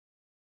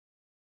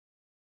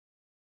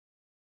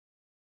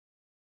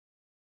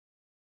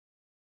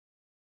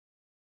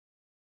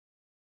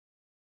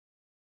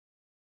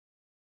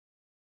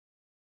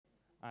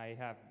I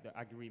have the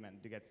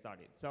agreement to get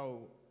started.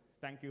 So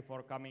thank you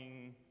for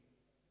coming,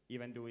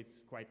 even though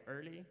it's quite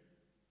early.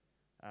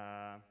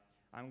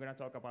 I'm going to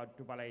talk about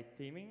Drupal 8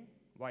 theming,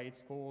 why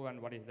it's cool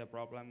and what is the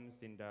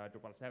problems in the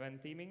Drupal 7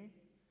 theming,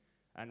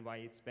 and why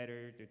it's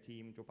better to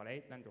theme Drupal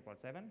 8 than Drupal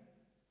 7.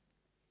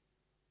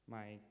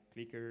 My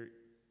clicker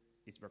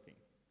is working.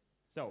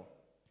 So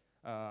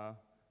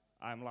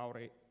I'm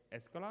Lauri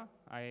Eskola.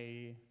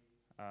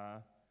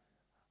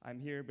 I'm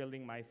here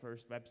building my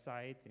first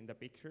website in the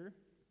picture.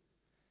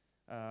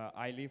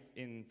 I live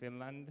in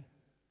Finland.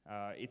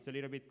 It's a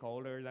little bit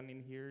colder than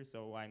in here,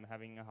 so I'm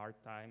having a hard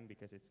time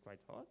because it's quite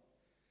hot.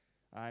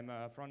 I'm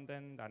a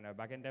front-end and a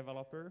back-end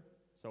developer,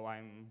 so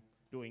I'm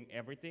doing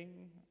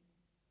everything.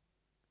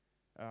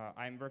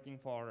 I'm working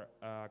for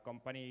a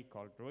company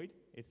called Twig.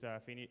 It's a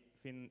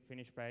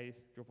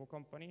Finnish-based Drupal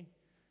company.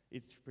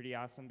 It's pretty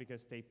awesome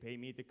because they pay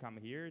me to come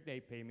here. They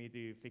pay me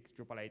to fix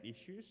Drupal 8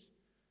 issues.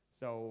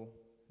 So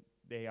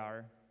they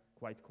are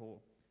quite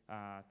cool.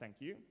 Thank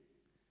you.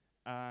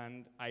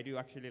 And I do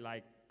actually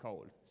like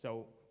cold.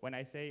 So when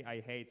I say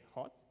I hate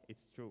hot,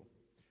 it's true.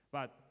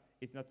 But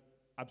it's not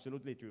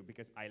absolutely true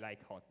because I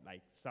like hot,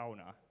 like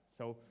sauna.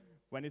 So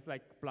when it's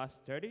like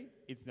plus 30,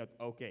 it's not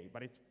okay.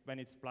 But when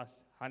it's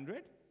plus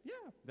 100, yeah,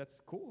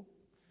 that's cool.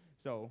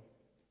 So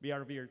we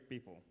are weird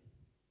people.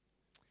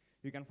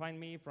 You can find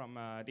me from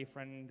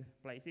different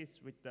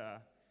places with the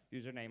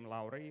username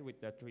Lauri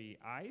with the 3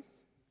 eyes.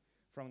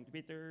 From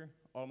Twitter,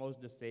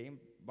 almost the same,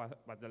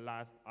 but the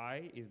last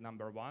I is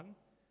 #1.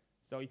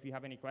 So if you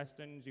have any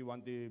questions you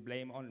want to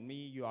blame on me,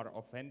 you are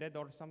offended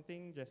or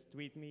something, just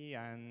tweet me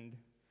and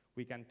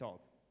we can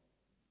talk.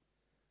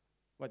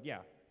 But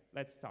yeah,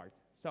 let's start.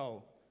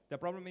 So the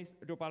problem is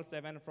Drupal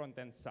 7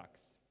 frontend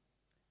sucks.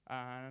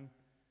 And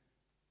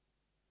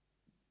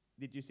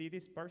did you see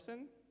this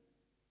person?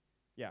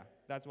 Yeah,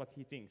 that's what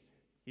he thinks.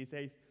 He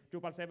says,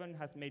 Drupal 7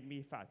 has made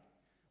me fat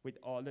with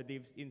all the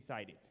divs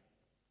inside it.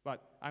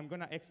 But I'm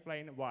going to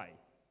explain why.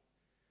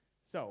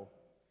 So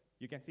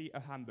you can see a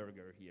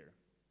hamburger here.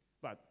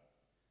 But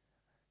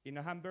in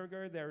a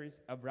hamburger, there is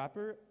a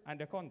wrapper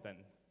and a content.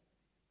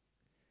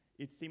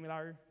 It's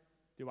similar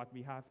to what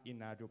we have in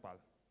Drupal.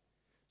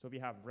 So we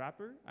have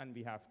wrapper and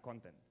we have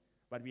content.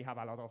 But we have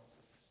a lot of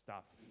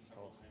stuff.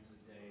 Several times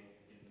a day.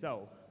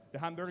 So the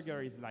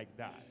hamburger is like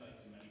that.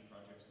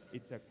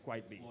 It's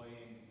quite big.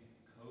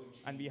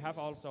 And we have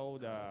also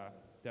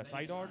the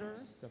side order,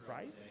 the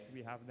fries.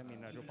 We have them in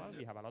Drupal.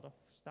 We have a lot of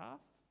stuff.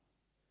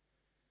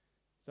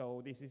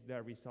 So this is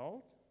the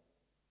result.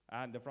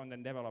 And the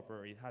front-end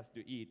developer, it has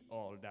to eat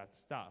all that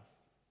stuff.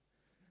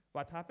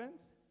 What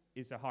happens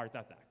is a heart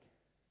attack.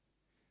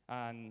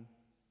 And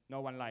no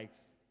one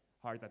likes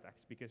heart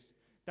attacks because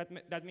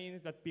that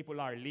means that people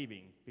are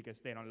leaving because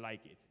they don't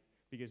like it,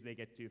 because they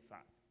get too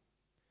fat.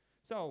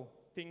 So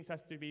things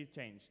has to be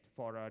changed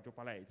for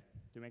Drupal 8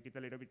 to make it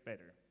a little bit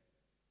better.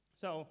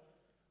 So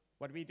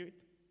what we did,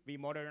 we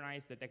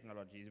modernized the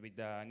technologies with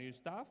the new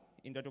stuff.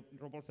 In the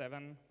Drupal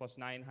 7 was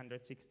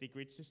 960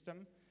 grid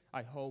system.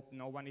 I hope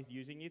no one is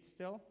using it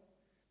still.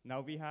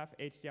 Now we have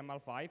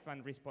HTML5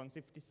 and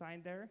responsive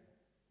design there,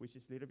 which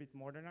is a little bit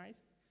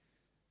modernized.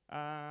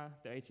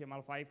 The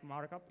HTML5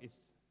 markup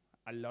is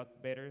a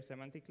lot better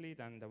semantically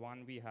than the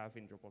one we have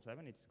in Drupal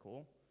 7. It's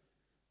cool.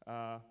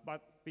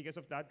 But because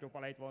of that,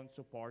 Drupal 8 won't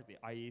support the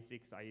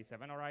IE6,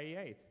 IE7, or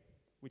IE8,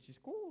 which is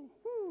cool.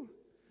 Woo.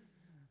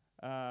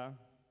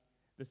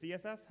 The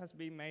CSS has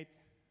been made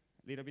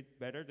a little bit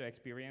better. The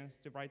experience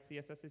to write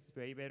CSS is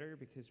way better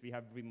because we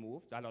have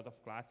removed a lot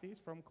of classes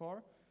from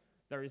core.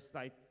 There is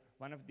like,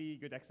 one of the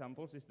good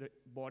examples is the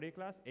body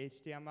class,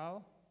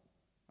 HTML.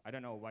 I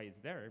don't know why it's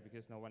there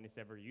because no one is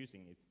ever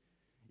using it.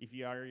 If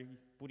you are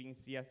putting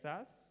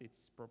CSS,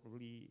 it's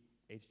probably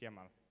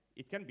HTML.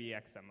 It can be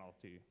XML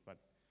too, but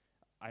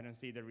I don't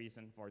see the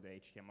reason for the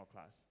HTML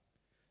class.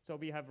 So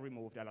we have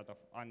removed a lot of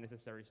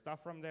unnecessary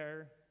stuff from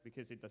there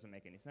because it doesn't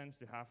make any sense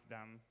to have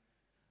them.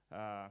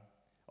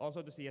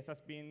 Also, the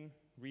CSS been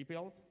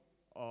rebuilt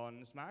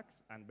on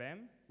Smax and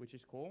BEM, which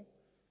is cool.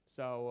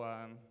 So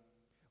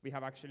we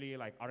have actually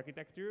like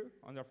architecture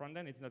on the front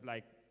end. It's not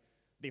like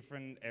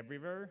different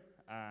everywhere,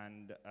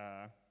 and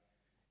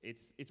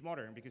it's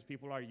modern because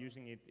people are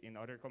using it in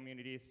other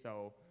communities.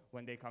 So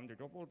when they come to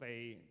Drupal,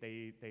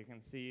 they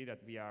can see that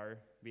we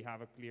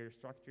have a clear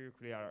structure,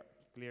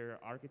 clear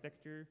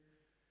architecture,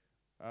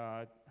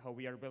 how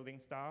we are building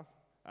stuff.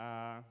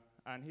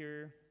 And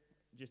here,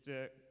 just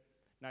a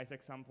nice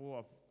example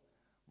of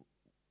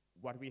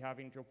what we have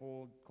in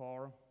Drupal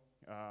core.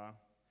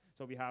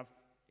 So we have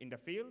in the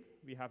field,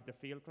 we have the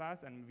field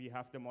class, and we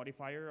have the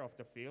modifier of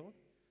the field.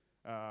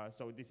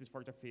 So this is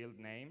for the field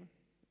name,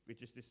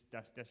 which is this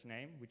dash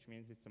name, which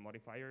means it's a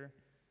modifier.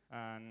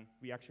 And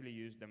we actually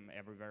use them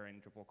everywhere in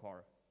Drupal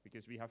core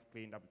because we have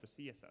cleaned up the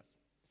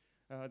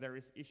CSS. There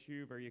is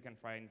issue where you can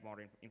find more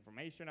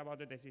information about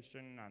the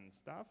decision and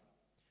stuff.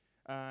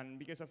 And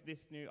because of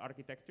this new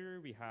architecture,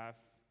 we have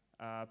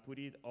put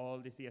all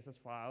the CSS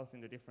files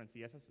in the different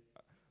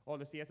all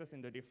the CSS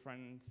in the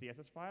different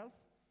CSS files,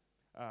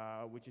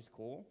 which is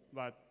cool.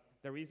 But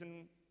The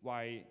reason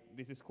why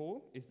this is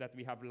cool is that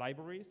we have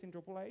libraries in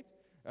Drupal 8,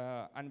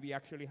 and we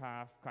actually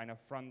have kind of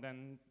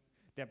front-end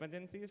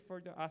dependencies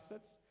for the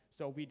assets.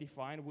 So we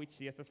define which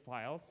CSS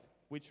files,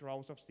 which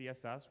rows of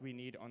CSS we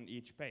need on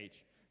each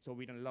page. So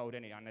we don't load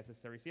any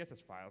unnecessary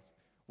CSS files,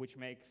 which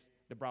makes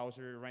the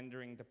browser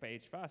rendering the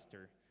page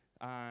faster.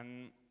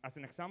 And as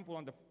an example,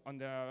 on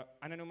the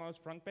anonymous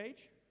front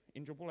page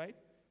in Drupal 8,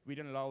 we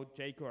don't load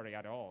jQuery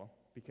at all,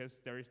 because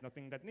there is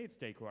nothing that needs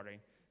jQuery,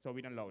 so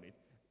we don't load it.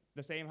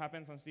 The same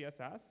happens on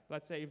CSS.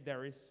 Let's say if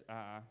there is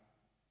a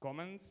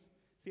comments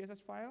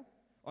CSS file,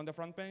 on the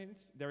front page,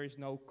 there is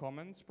no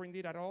comments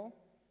printed at all.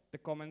 The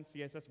comments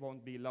CSS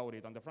won't be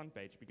loaded on the front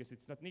page because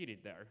it's not needed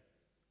there.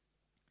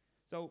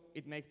 So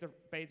it makes the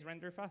page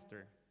render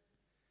faster.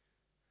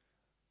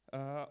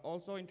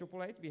 Also in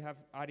Drupal 8, we have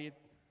added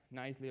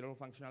nice little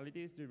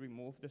functionalities to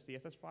remove the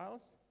CSS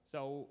files.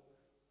 So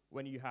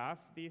when you have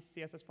these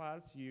CSS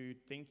files you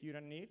think you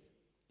don't need,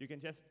 you can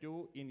just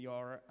do in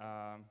your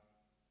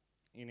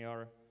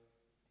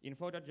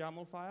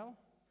info.yaml file,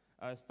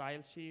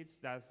 style sheets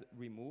that's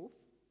remove,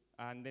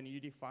 and then you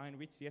define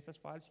which CSS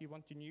files you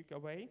want to nuke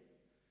away.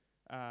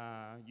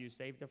 You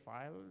save the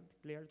file,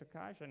 clear the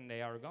cache, and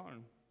they are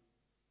gone,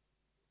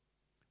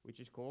 which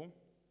is cool.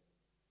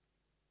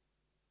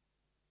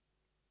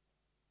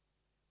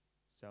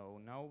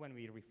 So now when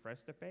we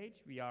refresh the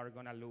page, we are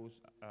going to lose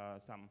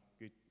some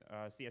good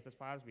CSS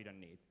files we don't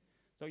need.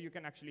 So you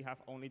can actually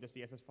have only the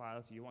CSS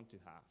files you want to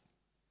have,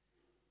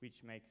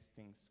 which makes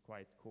things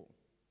quite cool.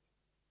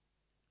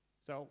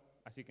 So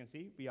as you can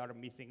see, we are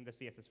missing the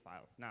CSS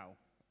files now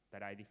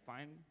that I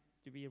defined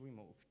to be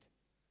removed.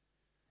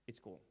 It's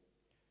cool.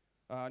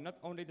 Not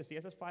only the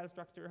CSS file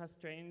structure has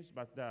changed,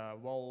 but the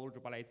whole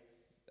Drupal 8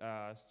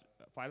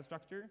 file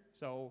structure.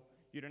 So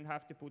you don't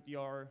have to put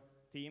your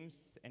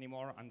themes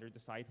anymore under the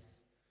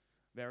sites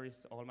where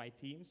is all my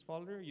themes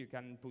folder. You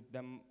can put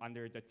them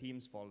under the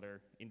themes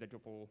folder in the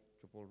Drupal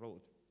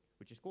root,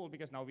 which is cool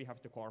because now we have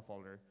the core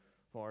folder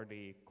for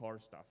the core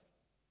stuff.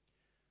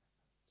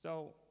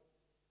 So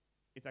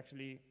it's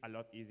actually a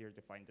lot easier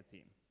to find the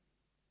theme.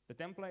 The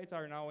templates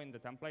are now in the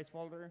templates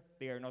folder.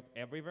 They are not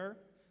everywhere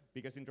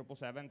because in Drupal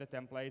 7 the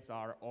templates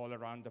are all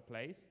around the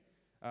place,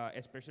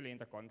 especially in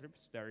the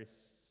contribs. There is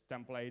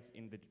templates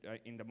in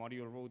the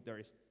module root. There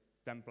is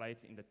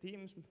templates in the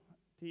themes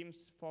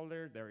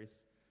folder. There is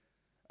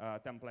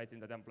templates in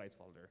the templates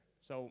folder.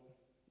 So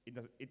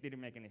it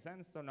didn't make any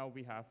sense. So now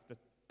we have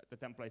the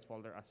templates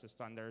folder as a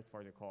standard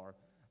for the core,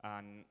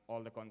 and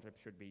all the contribs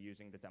should be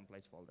using the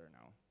templates folder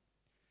now.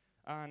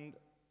 And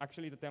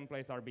actually the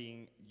templates are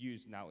being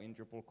used now in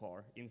Drupal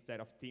core instead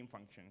of theme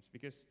functions,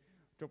 because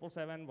Drupal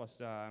 7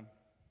 was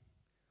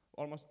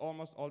almost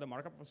all the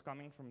markup was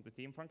coming from the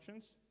theme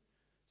functions.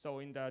 So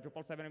in the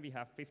Drupal 7 we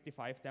have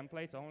 55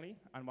 templates only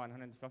and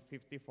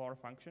 154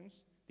 functions,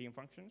 theme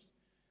functions.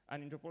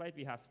 And in Drupal 8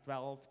 we have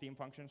 12 theme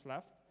functions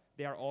left.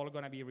 They are all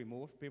going to be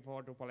removed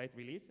before Drupal 8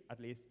 release, at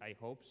least I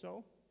hope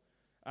so.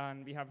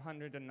 And we have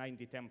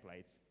 190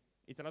 templates.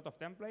 It's a lot of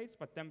templates,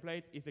 but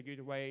templates is a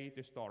good way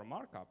to store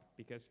markup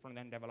because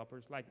front-end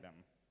developers like them,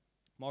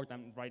 more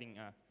than writing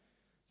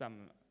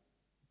some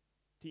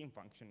theme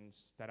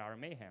functions that are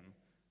mayhem.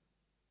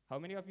 How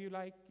many of you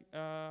like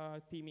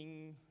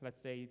theming,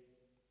 let's say,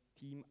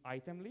 theme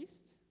item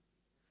list?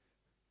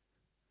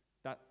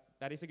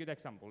 That is a good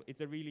example.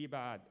 It's a really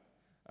bad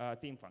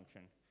theme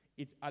function.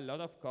 It's a lot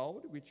of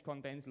code which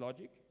contains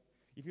logic.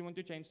 If you want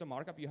to change the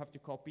markup, you have to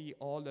copy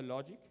all the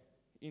logic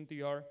into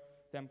your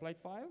template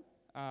file,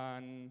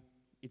 and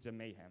it's a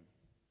mayhem.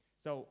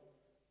 So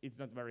it's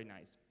not very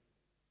nice.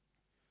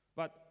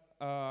 But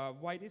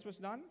why this was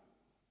done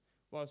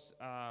was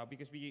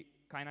because we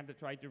kind of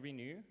tried to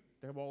renew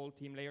the whole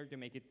theme layer to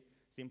make it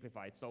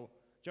simplified. So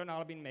John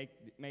Albin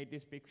made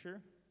this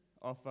picture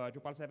of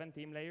Drupal 7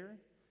 theme layer,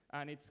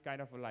 and it's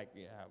kind of like,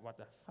 yeah, what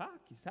the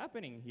fuck is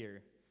happening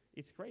here?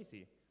 It's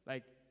crazy.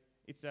 Like,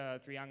 it's a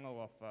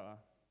triangle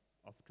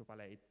of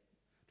Drupal 8,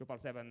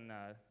 Drupal 7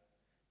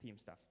 theme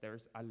stuff.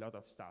 There's a lot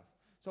of stuff.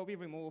 So we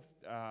removed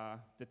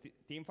the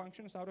theme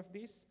functions out of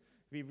this.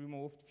 We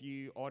removed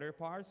few other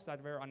parts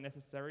that were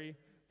unnecessary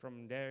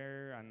from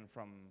there and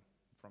from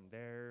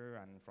there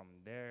and from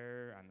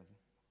there and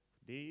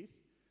these.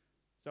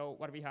 So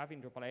what we have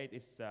in Drupal 8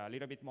 is a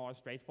little bit more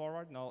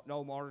straightforward.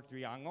 No more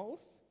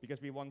triangles,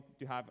 because we want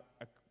to have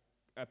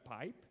a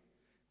pipe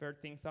where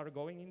things are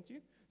going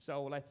into.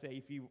 So let's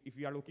say if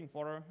you are looking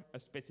for a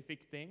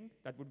specific thing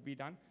that would be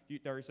done,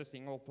 there is a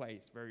single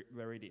place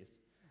where it is.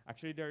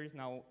 Actually, there is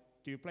now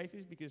 2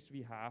 places because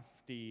we have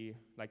the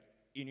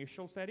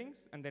initial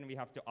settings and then we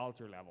have the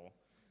alter level.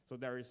 So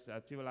there is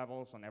 2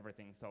 levels on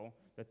everything. So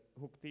the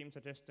hook theme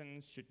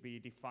suggestions should be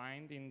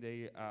defined in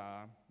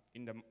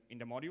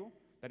the module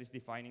that is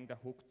defining the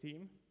hook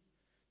theme.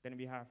 Then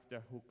we have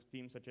the hook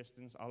theme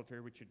suggestions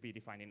alter, which should be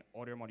defined in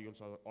other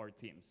modules or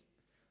themes.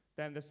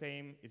 Then the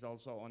same is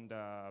also on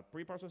the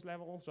preprocess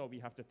level. So we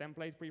have the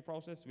template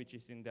preprocess, which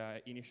is in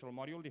the initial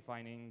module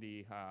defining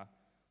the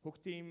hook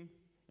theme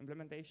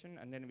implementation,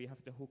 and then we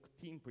have the hook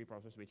theme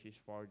preprocess, which is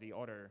for the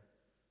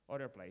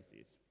other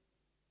places.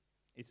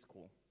 It's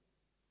cool.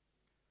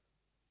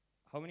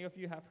 How many of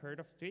you have heard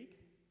of Twig?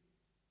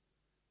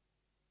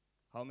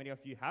 How many of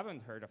you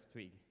haven't heard of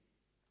Twig?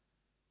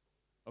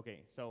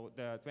 Okay, so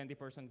the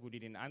 20% who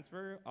didn't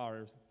answer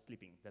are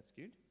sleeping. That's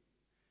good.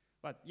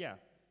 But yeah,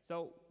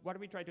 so what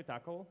we try to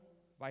tackle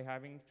by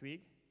having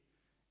Twig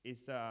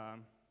is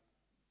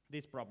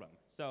this problem.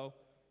 So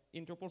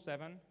in Drupal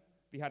 7,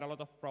 we had a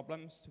lot of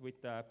problems with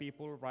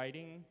people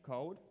writing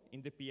code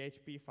in the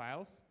PHP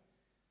files,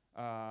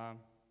 a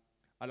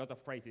lot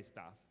of crazy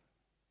stuff,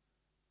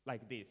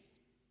 like this.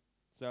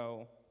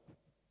 So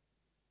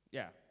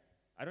yeah,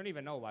 I don't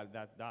even know what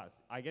that does.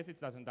 I guess it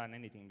doesn't done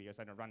anything because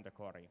I don't run the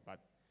query, but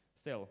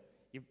still,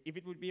 if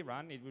it would be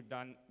run, it would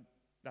done,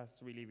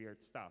 that's really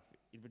weird stuff.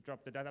 It would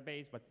drop the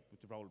database, but it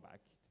would roll back.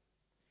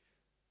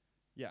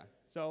 Yeah,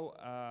 so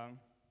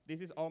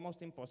this is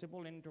almost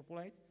impossible in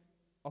Drupal 8.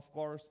 Of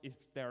course, if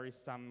there is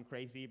some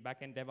crazy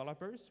backend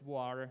developers who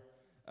are,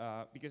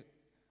 because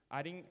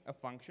adding a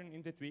function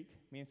in the Twig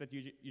means that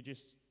you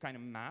just kind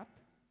of map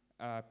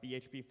a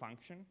PHP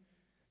function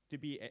to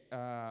be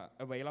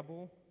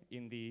available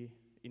in the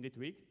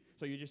Twig.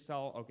 So you just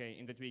tell, okay,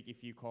 in the Twig,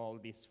 if you call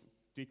this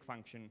Twig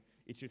function,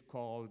 it should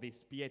call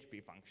this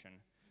PHP function.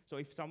 So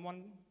if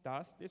someone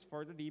does this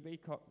for the DB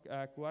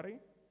query,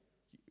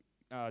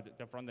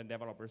 the front-end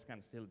developers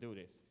can still do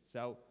this.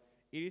 So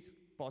it is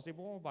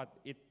possible, but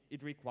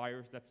it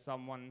requires that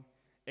someone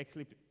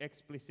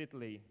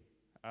explicitly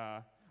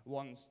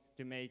wants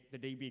to make the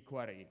DB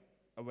query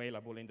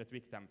available in the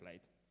Twig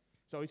template.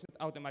 So it's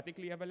not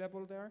automatically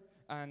available there,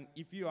 and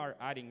if you are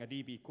adding a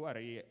DB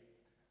query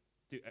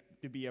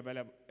to be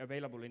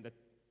available in the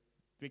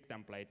Twig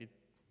template,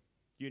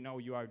 you know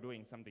you are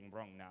doing something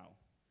wrong now,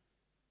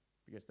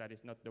 because that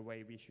is not the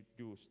way we should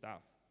do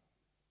stuff.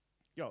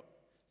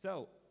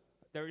 So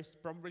there is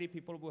probably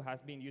people who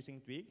has been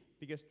using Twig,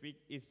 because Twig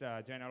is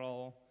a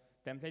general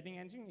templating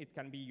engine. It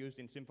can be used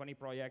in Symfony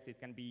projects. It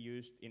can be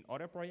used in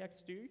other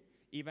projects too.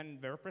 Even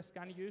WordPress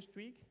can use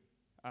Twig.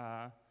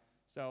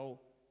 So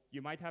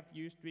you might have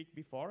used Twig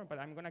before, but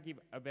I'm going to give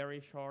a very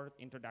short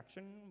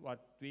introduction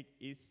what Twig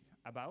is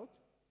about.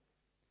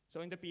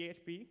 So in the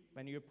PHP,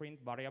 when you print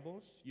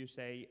variables, you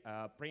say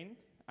print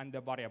and the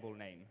variable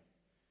name.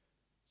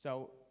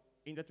 So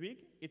in the Twig,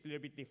 it's a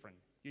little bit different.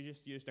 You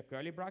just use the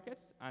curly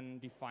brackets and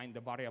define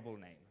the variable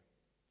name.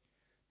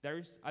 There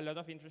is a lot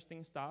of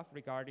interesting stuff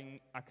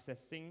regarding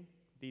accessing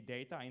the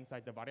data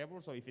inside the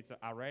variable. So if it's an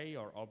array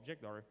or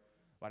object or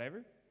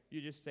whatever,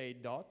 you just say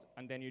dot,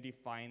 and then you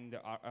define the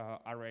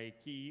array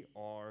key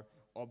or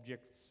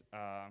object's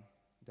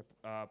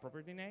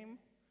property name,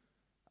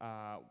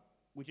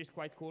 which is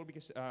quite cool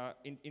because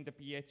in the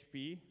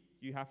PHP,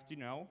 you have to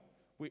know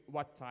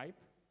what type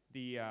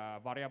the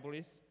variable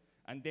is,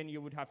 and then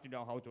you would have to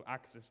know how to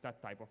access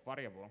that type of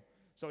variable.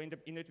 So in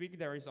the Twig,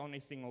 there is only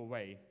a single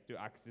way to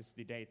access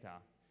the data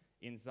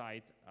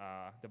inside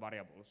the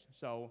variables.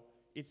 So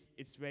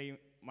it's way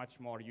much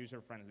more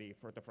user-friendly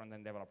for the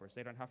front-end developers.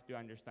 They don't have to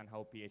understand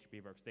how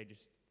PHP works. They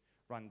just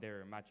run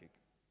their magic.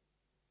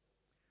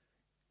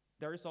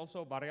 There is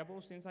also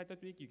variables inside the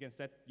Twig. You can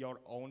set your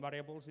own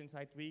variables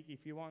inside Twig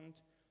if you want.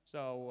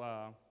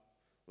 So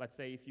let's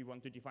say if you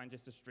want to define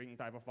just a string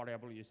type of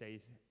variable, you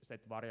say set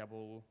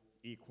variable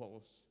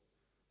equals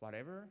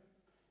whatever.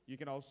 You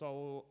can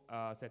also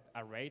set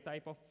array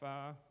type of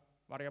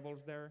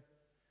variables there.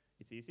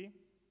 It's easy.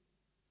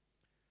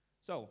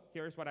 So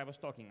here's what I was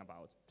talking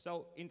about.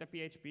 So in the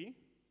PHP,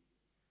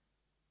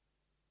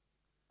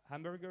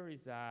 hamburger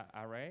is an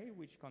array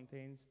which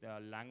contains the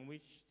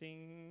language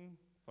thing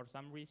for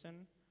some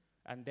reason.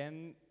 And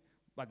then,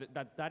 but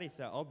that is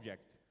an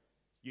object.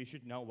 You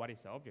should know what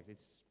is an object.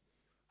 It's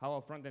how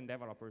a front-end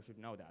developer should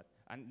know that.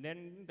 And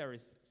then there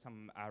is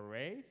some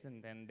arrays,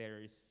 and then there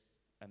is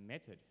a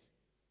method.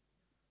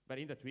 But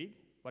in the Twig,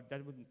 what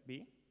that would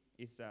be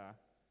is a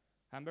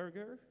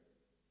hamburger,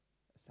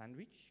 a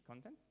sandwich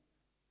content.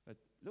 But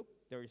look,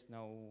 there is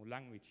no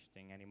language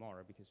thing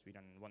anymore because we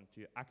don't want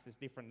to access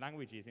different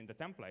languages in the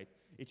template.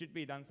 It should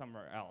be done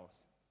somewhere else.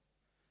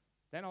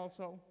 Then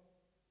also,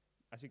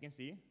 as you can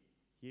see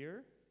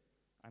here,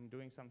 I'm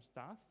doing some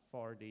stuff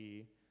for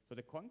so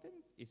the content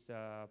is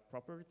a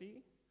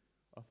property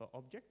of an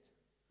object.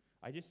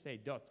 I just say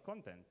dot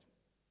content.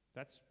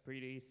 That's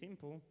pretty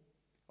simple,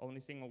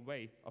 only single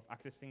way of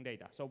accessing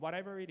data. So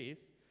whatever it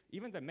is,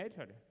 even the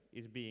method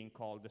is being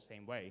called the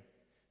same way.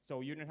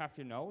 So you don't have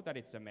to know that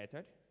it's a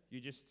method. You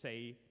just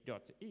say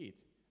 .it,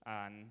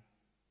 and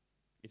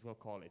it will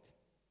call it.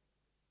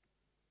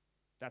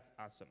 That's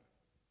awesome.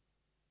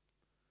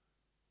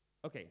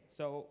 OK,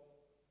 so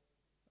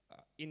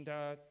in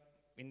the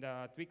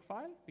Twig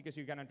file, because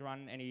you're going to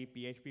run any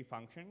PHP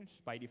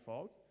functions by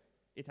default,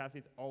 it has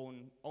its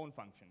own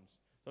functions.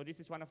 So this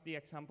is one of the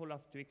example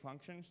of Twig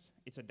functions.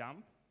 It's a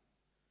dump.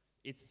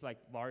 It's like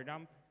var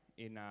dump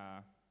in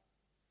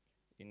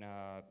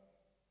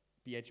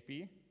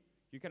PHP.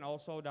 You can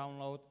also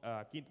download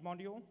a Kint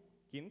module,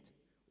 Kint.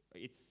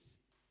 It's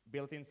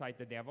built inside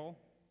the devel.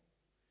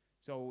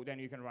 So then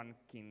you can run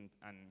Kint,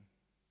 and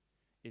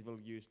it will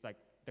use like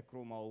the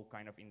Chromo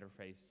kind of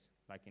interface,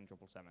 like in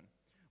Drupal 7.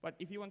 But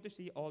if you want to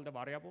see all the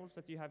variables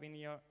that you have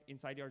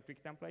inside your Twig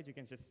template, you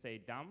can just say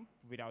dump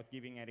without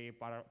giving any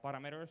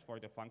parameters for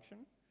the function.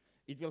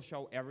 It will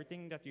show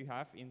everything that you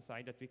have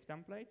inside the Twig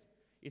template.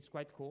 It's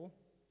quite cool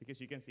because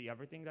you can see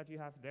everything that you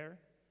have there.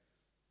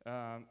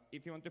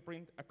 If you want to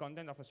print a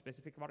content of a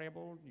specific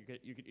variable,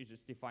 you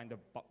just define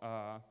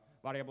the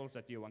variables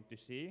that you want to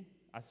see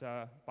as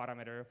a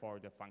parameter for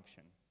the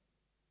function.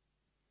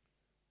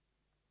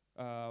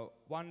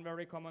 One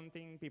very common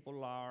thing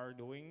people are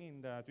doing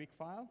in the Twig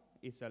file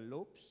is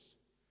loops.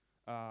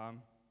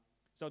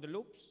 So the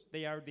loops,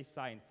 they are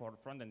designed for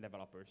front-end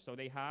developers. So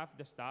they have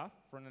the stuff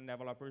front-end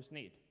developers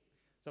need.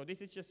 So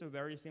this is just a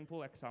very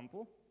simple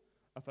example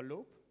of a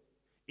loop.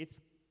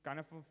 It's kind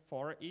of a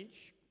for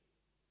each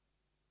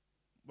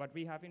what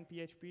we have in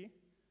PHP.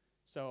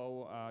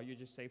 So you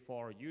just say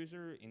for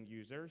user in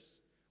users,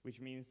 which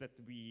means that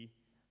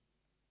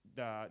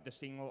the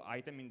single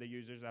item in the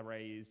users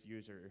array is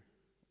user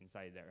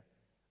inside there.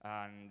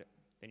 And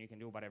then you can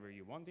do whatever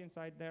you want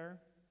inside there.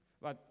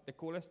 But the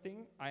coolest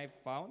thing I've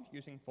found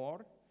using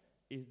for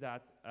is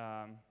that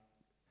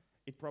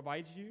it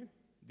provides you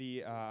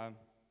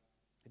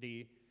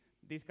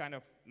this kind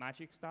of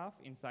magic stuff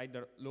inside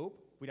the loop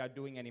without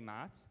doing any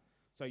math.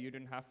 So you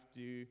don't have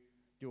to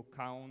do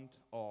count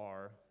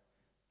or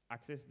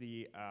access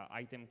the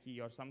item key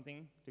or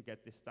something to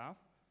get this stuff.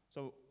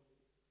 So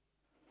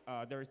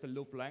there is the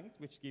loop length,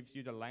 which gives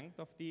you the length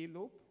of the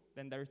loop.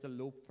 Then there is the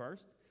loop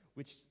first,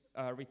 which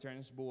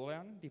returns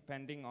Boolean,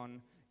 depending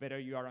on whether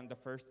you are on the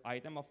first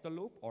item of the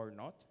loop or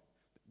not.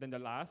 Then the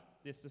last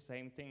is the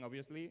same thing,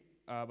 obviously,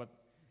 but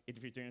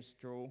it returns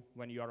true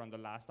when you are on the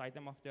last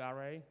item of the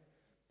array.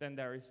 Then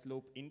there is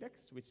loop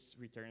index, which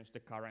returns the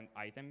current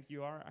item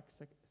you are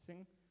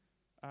accessing.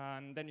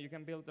 And then you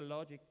can build the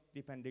logic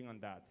depending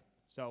on that.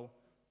 So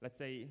let's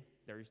say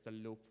there is the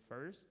loop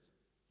first.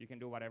 You can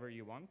do whatever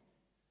you want.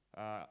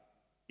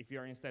 If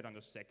you're instead on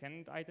the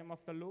second item of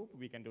the loop,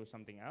 we can do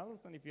something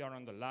else. And if you are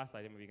on the last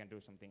item, we can do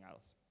something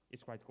else.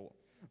 It's quite cool.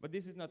 But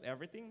this is not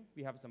everything.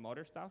 We have some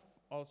other stuff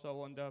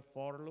also on the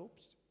for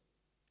loops.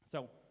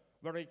 So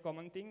very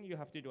common thing you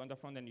have to do on the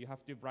front end, you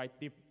have to write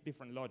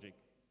different logic,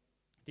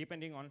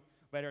 depending on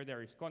whether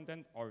there is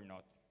content or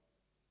not.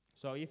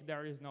 So if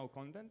there is no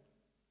content,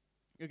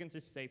 you can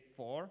just say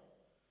for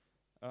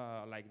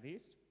like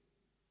this,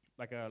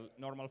 like a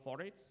normal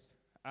for each.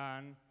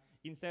 And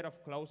instead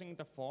of closing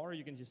the for,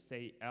 you can just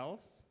say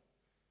else.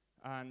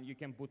 And you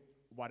can put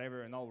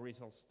whatever no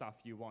result stuff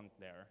you want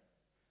there.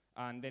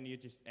 And then you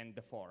just end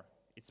the for.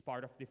 It's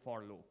part of the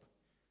for loop.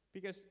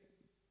 Because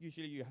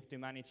usually you have to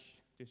manage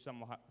to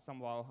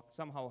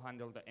somehow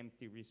handle the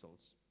empty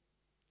results.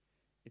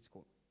 It's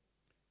cool.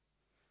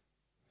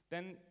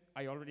 Then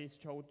I already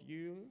showed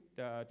you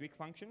the Twig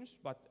functions,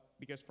 but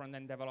because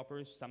front-end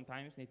developers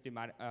sometimes need to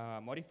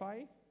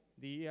modify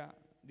the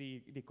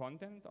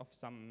content of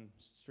some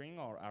string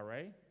or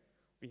array,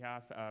 we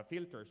have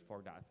filters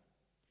for that.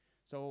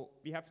 So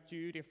we have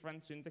two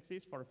different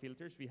syntaxes for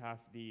filters. We have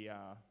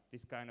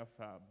this kind of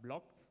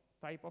block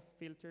type of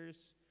filters,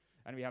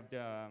 and we have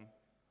the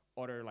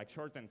other like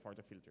shorten for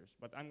the filters.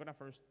 But I'm gonna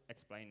first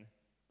explain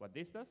what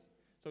this does.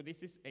 So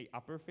this is a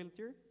upper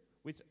filter,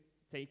 which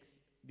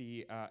takes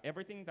the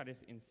everything that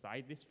is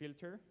inside this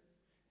filter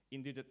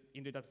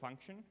into that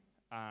function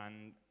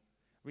and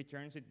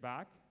returns it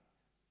back,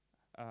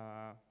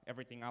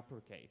 everything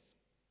uppercase.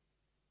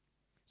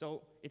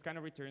 So it kind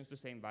of returns the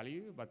same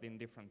value, but in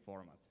different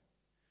format.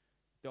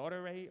 The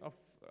other way of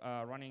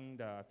running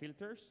the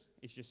filters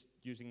is just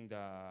using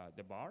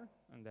the bar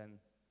and then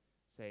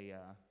say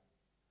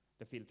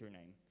the filter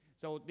name.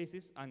 So this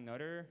is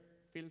another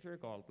filter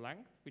called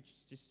length,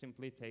 which just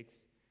simply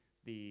takes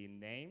the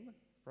name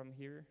from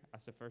here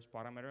as the first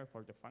parameter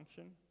for the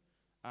function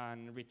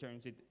and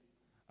returns it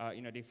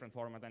in a different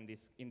format. And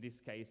in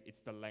this case,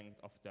 it's the length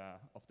of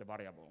the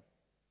variable.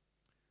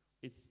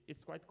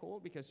 It's quite cool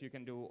because you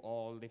can do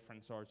all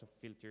different sorts of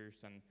filters,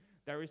 and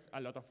there is a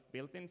lot of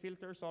built-in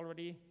filters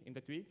already in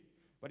the Twig.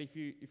 But if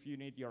you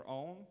need your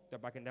own, the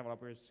backend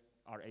developers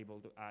are able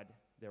to add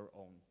their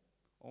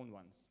own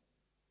ones.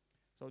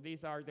 So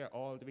these are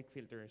all Twig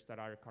filters that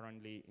are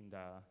currently in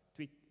the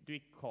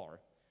Twig core.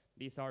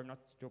 These are not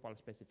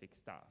Drupal-specific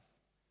stuff.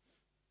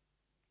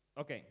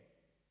 OK.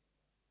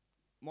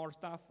 More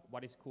stuff,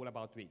 what is cool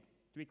about Twig?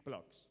 Twig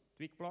blocks.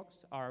 Twig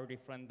blocks are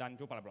different than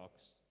Drupal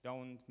blocks.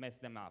 Don't mess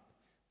them up.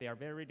 They are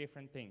very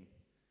different thing.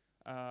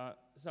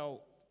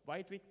 So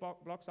why Twig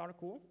blocks are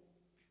cool?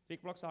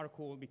 Twig blocks are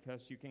cool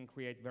because you can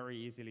create very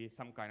easily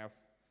some kind of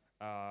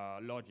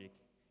logic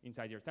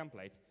inside your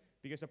templates.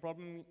 Because the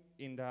problem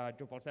in the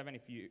Drupal 7,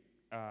 if you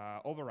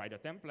override a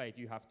template,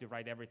 you have to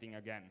write everything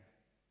again.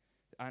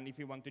 And if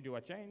you want to do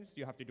a change,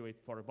 you have to do it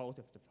for both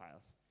of the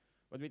files.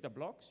 But with the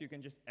blocks, you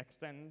can just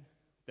extend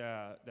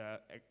the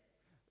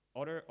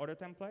other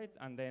template,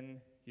 and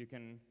then you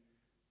can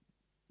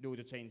do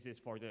the changes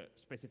for the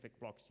specific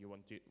blocks you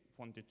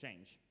want to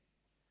change.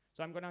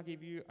 So I'm going to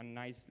give you a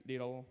nice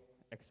little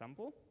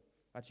example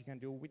that you can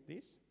do with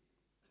this.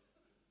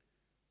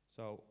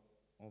 So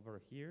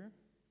over here,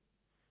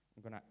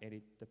 I'm going to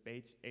edit the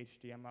page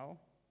HTML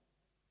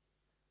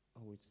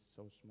Oh, it's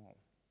so small.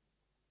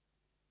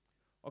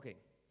 Okay,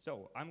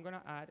 so I'm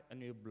gonna add a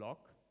new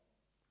block,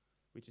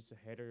 which is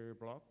a header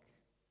block.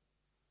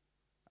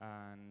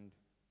 And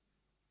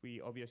we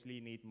obviously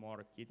need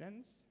more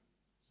kittens.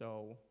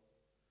 So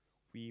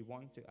we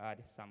want to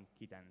add some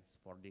kittens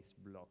for this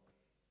block.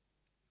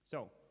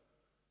 So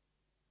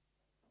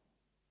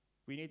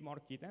we need more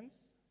kittens.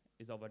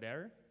 It's over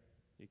there.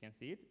 You can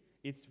see it.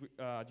 It's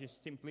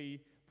just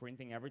simply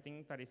printing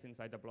everything that is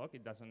inside the block.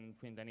 It doesn't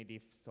print any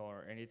diffs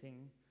or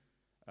anything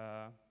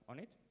on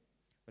it.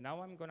 But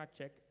now I'm gonna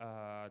check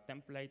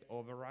template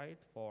override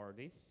for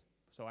this.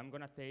 So I'm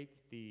gonna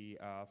take the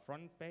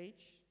front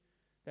page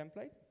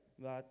template,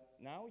 but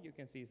now you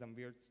can see some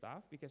weird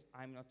stuff because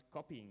I'm not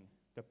copying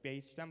the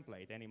page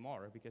template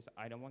anymore because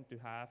I don't want to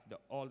have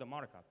all the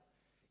markup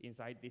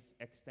inside this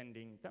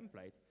extending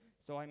template.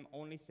 So I'm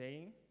only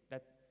saying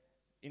that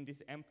in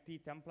this empty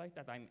template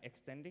that I'm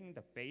extending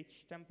the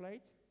page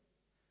template,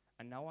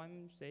 and now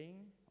I'm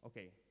saying,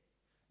 okay,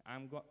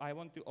 I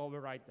want to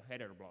override the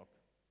header block.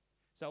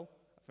 So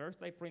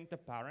first I print the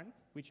parent,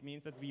 which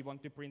means that we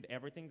want to print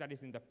everything that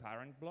is in the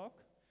parent block,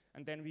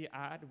 and then we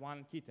add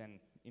one kitten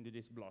into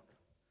this block.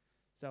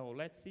 So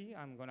let's see,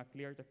 I'm gonna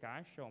clear the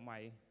cache so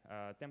my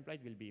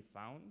template will be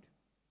found.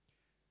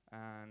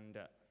 And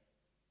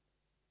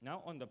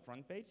now on the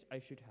front page, I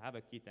should have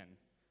a kitten,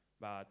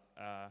 but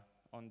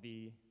on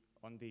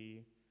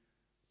the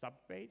sub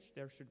page,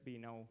 there should be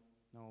no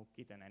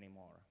kitten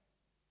anymore.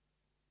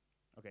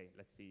 Okay,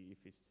 let's see if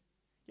it's,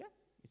 yeah,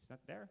 it's not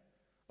there.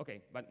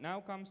 Okay, but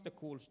now comes the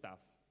cool stuff.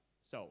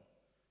 So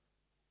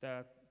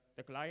the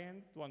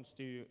client wants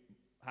to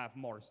have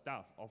more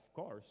stuff, of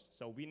course.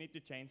 So we need to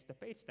change the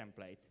page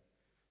template.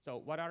 So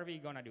what are we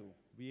gonna do?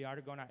 We are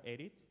gonna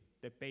edit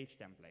the page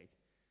template.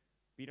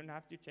 We don't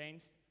have to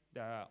change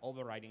the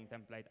overriding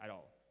template at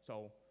all.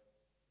 So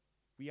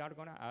we are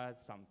gonna add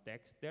some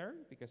text there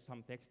because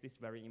some text is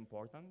very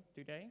important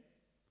today.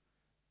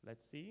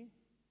 Let's see.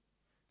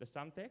 The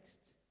some text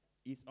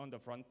is on the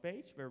front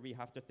page where we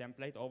have the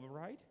template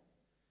override,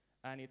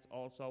 and it's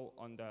also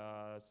on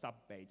the sub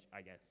page,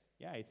 I guess.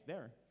 Yeah, it's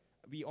there.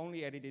 We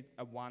only edited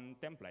one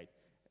template.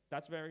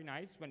 That's very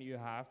nice when you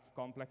have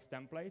complex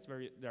templates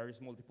where there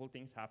is multiple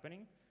things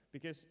happening,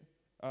 because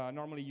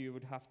normally you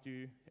would have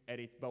to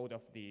edit both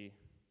of the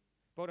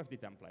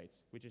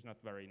templates, which is not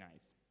very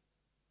nice.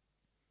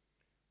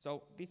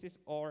 So this is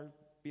all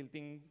built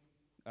in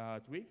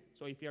Twig.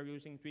 So if you're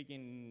using Twig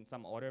in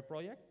some other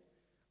project,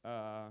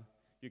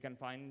 you can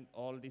find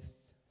all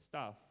this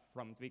stuff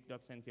from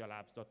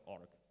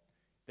twig.sensiolabs.org.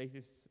 This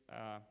is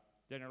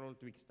general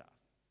Twig stuff.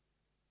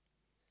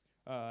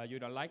 You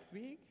don't like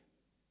Twig?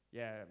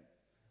 Yeah,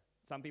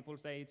 some people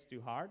say it's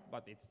too hard,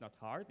 but it's not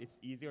hard. It's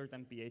easier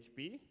than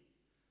PHP.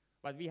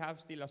 But we have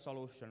still a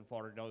solution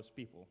for those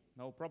people.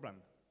 No problem.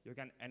 You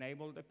can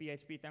enable the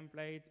PHP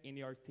template in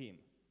your team.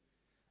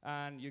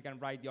 And you can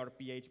write your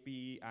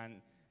PHP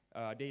and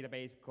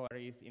database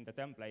queries in the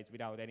templates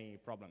without any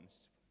problems.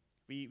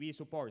 We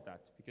support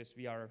that because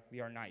we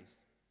are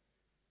nice.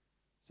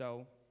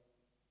 So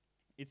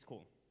it's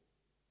cool.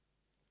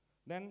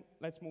 Then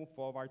let's move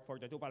forward for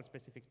the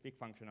Drupal-specific Twig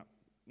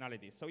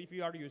functionalities. So if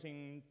you are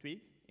using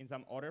Twig in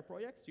some other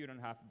projects, you don't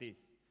have this.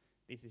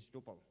 This is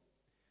Drupal,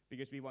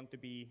 because we want to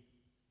be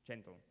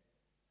gentle.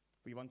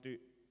 We want to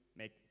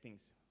make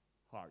things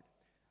hard.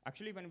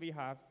 Actually, when we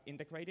have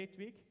integrated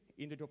Twig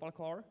in the Drupal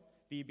core,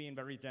 we've been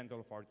very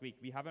gentle for Twig.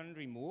 We haven't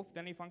removed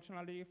any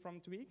functionality from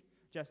Twig,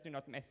 just to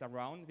not mess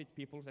around with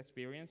people's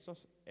experience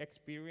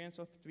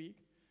of Twig.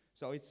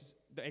 So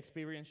the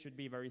experience should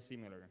be very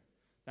similar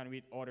than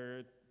with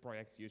other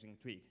projects using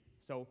Twig.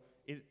 So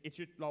it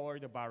should lower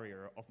the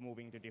barrier of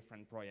moving to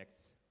different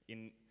projects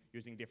in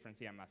using different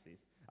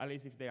CMSs, at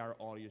least if they are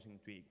all using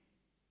Twig.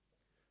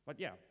 But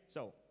yeah,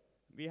 so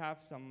we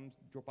have some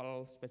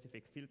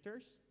Drupal-specific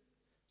filters.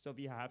 So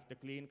we have the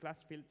clean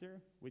class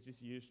filter, which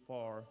is used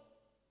for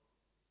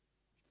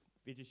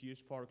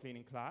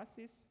cleaning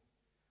classes,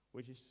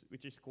 which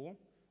is cool.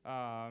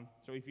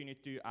 So if you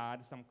need to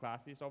add some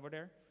classes over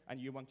there, and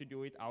you want to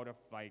do it out of,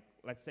 like,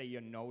 let's say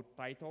your node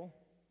title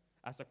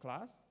as a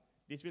class,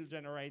 this will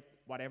generate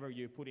whatever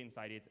you put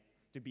inside it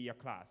to be a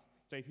class.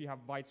 So if you have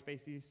white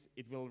spaces,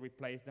 it will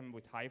replace them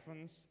with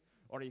hyphens,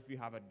 or if you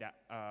have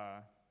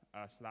a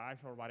slash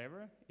or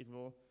whatever, it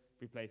will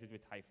replace it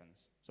with hyphens.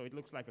 So it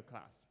looks like a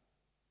class.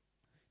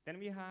 Then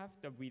we have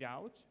the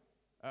without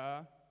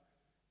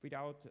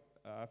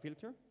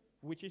filter,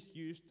 which is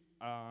used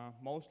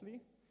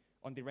mostly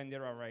on the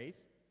render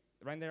arrays.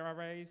 Render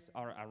arrays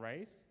are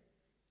arrays,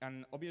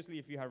 and obviously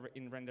if you have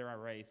in render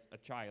arrays a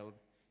child,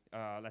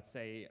 let's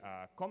say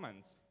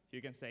comments,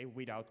 you can say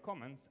without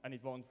comments, and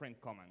it won't print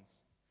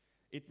comments.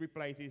 It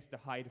replaces the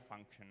hide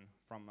function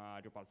from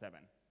Drupal 7.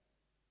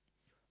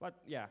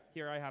 But yeah,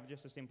 here I have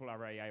just a simple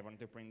array. I want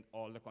to print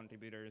all the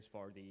contributors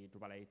for the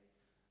Drupal 8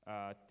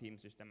 theme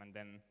system, and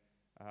then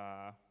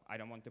I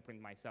don't want to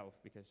print myself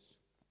because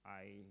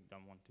I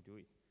don't want to do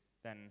it.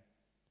 Then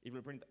it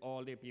will print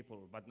all the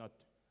people, but not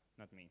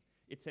me.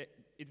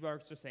 It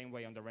works the same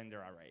way on the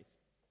render arrays.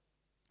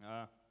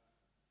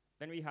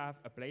 Then we have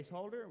a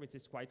placeholder, which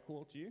is quite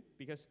cool too,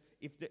 because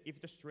if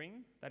the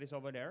string that is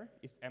over there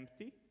is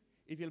empty,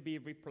 it will be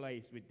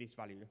replaced with this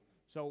value.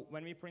 So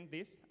when we print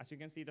this, as you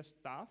can see, the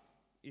stuff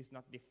is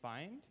not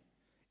defined.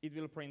 It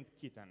will print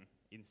kitten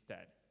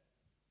instead.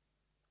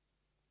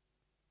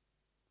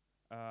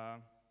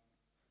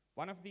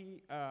 One of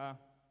the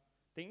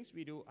things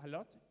we do a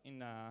lot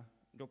in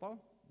Drupal,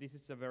 this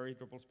is a very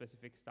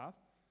Drupal-specific stuff.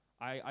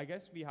 I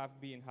guess we have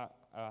been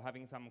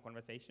having some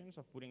conversations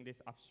of putting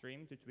this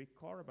upstream to Twig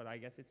core, but I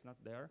guess it's not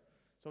there.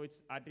 So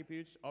it's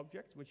attributes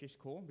object, which is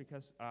cool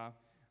because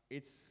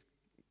it's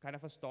kind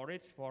of a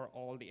storage for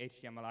all the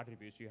HTML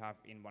attributes you have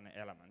in one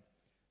element.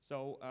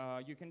 So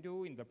you can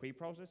do in the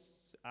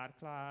pre-process add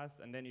class,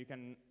 and then you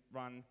can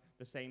run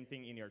the same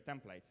thing in your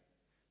template.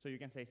 So you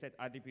can say set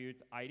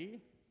attribute ID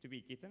to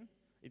be kitten.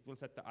 It will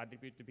set the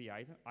attribute to be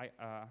ID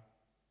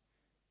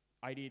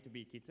to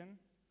be kitten.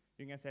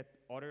 You can set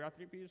other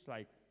attributes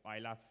like I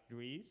love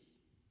trees,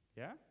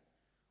 yeah?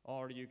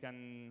 Or you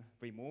can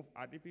remove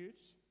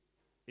attributes.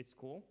 It's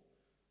cool.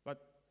 But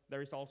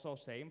there is also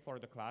same for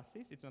the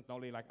classes. It's not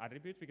only like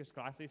attributes, because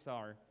classes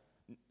are,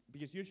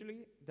 because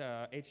usually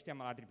the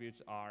HTML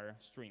attributes are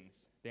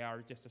strings. They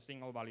are just a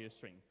single value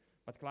string.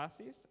 But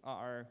classes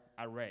are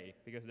array,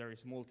 because there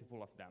is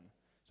multiple of them.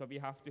 So we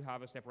have to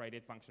have a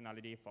separated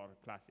functionality for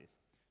classes.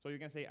 So you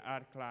can say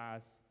add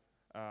class,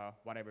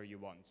 whatever you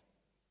want.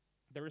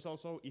 There is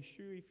also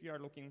issue if you are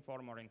looking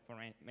for more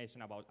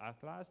information about add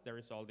class. There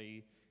is all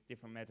the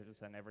different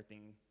methods and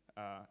everything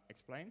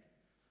explained.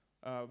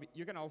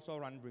 You can also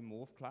run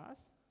remove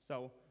class.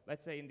 So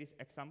let's say in this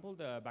example,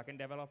 the backend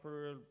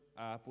developer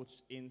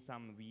puts in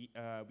some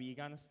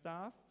vegan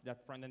stuff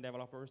that front-end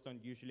developers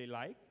don't usually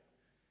like.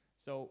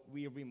 So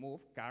we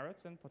remove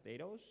carrots and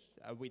potatoes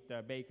with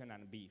bacon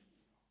and beef,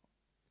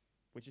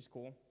 which is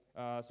cool.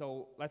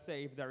 So let's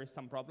say if there is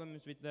some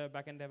problems with the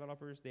backend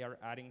developers, they are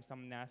adding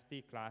some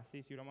nasty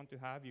classes you don't want to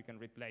have, you can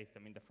replace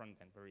them in the front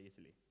end very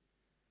easily.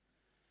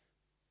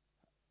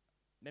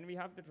 Then we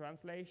have the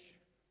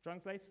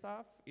translate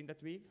stuff in the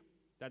Twig.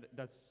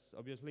 That's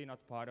obviously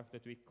not part of the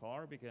Twig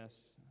core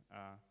because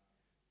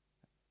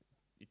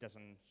it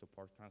doesn't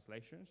support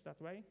translations that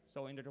way.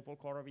 So in the Drupal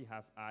core, we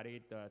have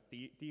added the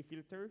T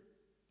filter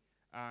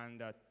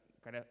and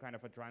kind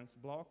of a trans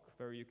block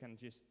where you can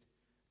just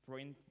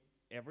print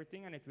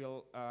everything, and it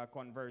will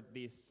convert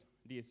these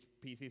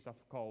pieces of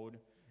code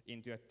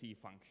into a T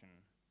function.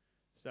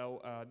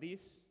 So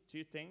these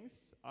two things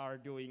are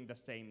doing the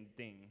same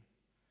thing.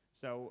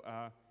 So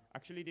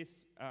actually,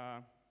 this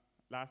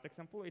last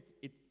example,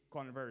 it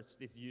converts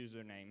this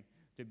username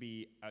to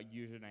be a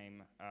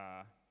username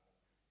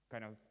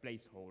kind of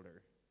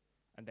placeholder,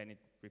 and then it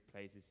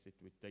replaces it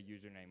with the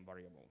username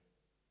variable.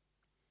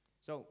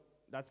 So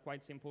that's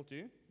quite simple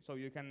too. So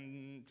you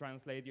can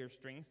translate your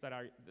strings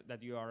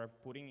that you are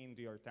putting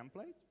into your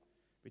template,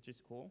 which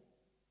is cool.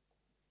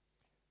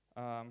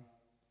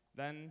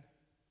 Then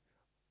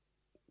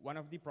one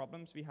of the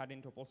problems we had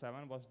in Drupal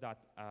 7 was that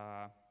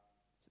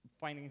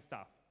finding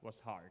stuff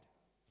was hard.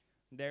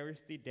 There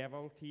is the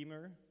devil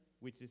themer,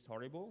 which is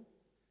horrible.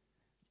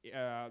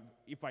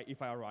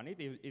 If I run it,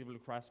 it will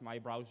crash my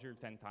browser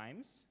 10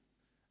 times,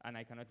 and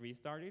I cannot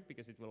restart it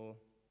because it will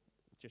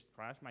just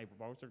crash my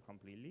browser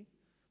completely.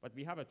 But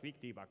we have a Twig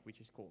debug,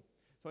 which is cool.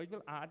 So it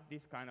will add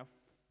this kind of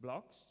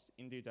blocks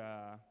into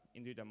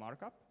the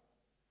markup.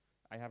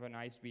 I have a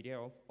nice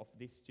video of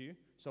this too.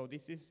 So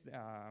this is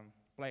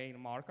plain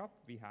markup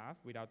we have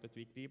without the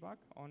Twig debug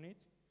on it.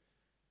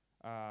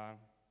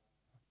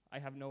 I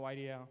have no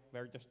idea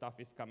where the stuff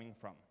is coming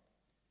from.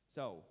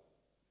 So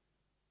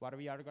what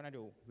we are going to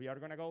do, we are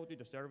going to go to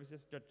the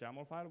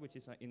services.yaml file, which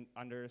is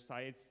under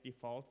sites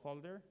default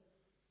folder.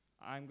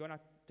 I'm going to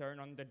turn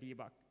on the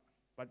debug.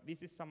 But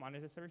this is some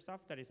unnecessary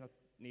stuff that is not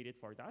needed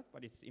for that,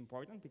 but it's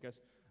important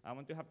because I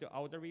want to have to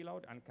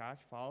auto-reload and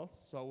cache files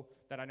so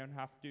that I don't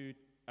have to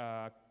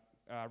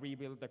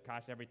rebuild the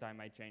cache every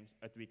time I change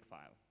a Twig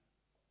file.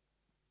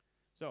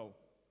 So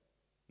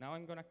now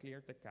I'm going to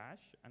clear the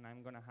cache, and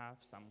I'm going to have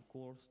some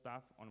cool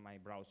stuff on my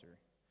browser.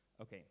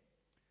 OK.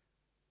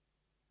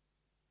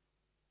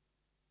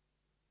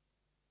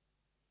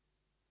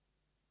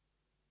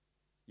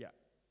 Yeah,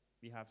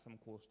 we have some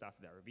cool stuff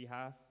there. We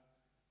have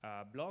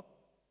a blog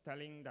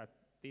telling that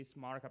this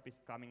markup is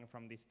coming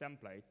from this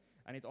template,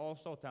 and it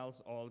also tells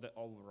all the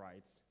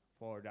overrides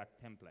for that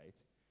template.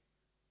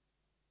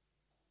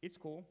 It's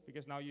cool,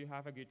 because now you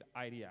have a good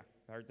idea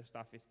where the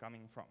stuff is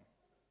coming from.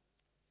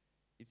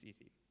 It's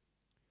easy.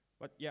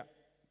 But yeah,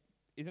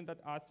 isn't that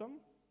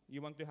awesome?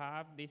 You want to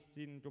have this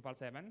in Drupal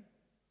 7?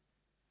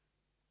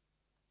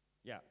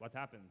 Yeah, what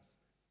happens?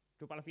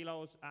 Drupal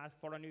fellows ask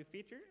for a new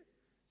feature,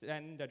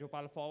 then the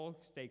Drupal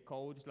folks take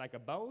codes like a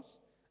boss,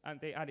 and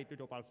they add it to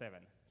Drupal 7.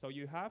 So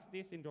you have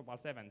this in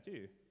Drupal 7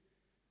 too.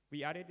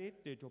 We added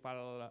it to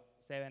Drupal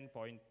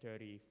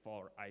 7.34,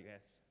 I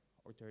guess,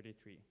 or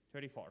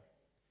 34.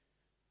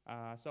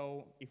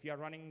 So if you are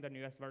running the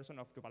newest version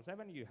of Drupal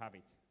 7, you have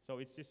it. So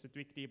it's just a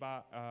Twig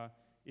debug.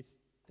 It's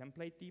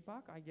template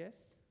debug, I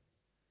guess.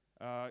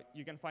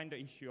 You can find the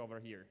issue over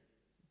here,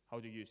 how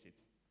to use it.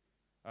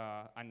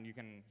 and you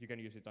can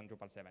use it on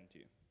Drupal 7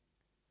 too.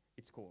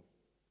 It's cool.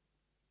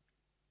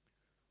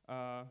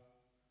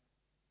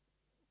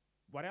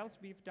 What else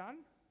we've done?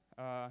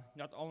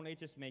 Not only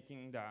just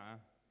making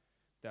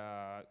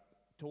the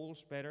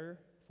tools better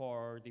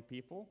for the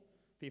people,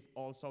 we've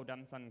also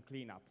done some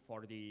cleanup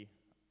for the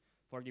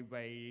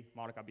way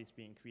markup is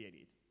being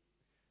created.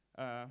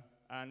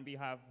 And we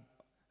have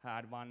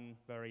had one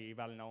very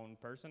well-known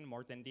person,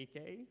 Morten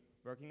DK,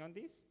 working on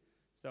this.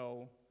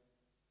 So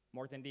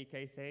Morten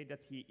DK said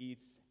that he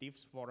eats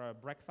divs for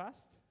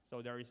breakfast,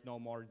 so there is no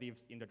more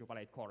divs in the Drupal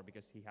 8 core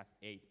because he has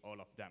ate all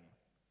of them.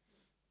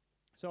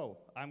 So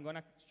I'm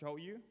gonna show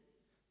you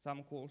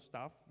some cool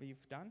stuff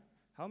we've done.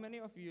 How many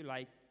of you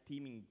like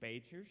theming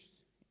pages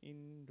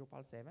in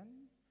Drupal 7?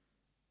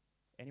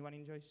 Anyone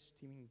enjoys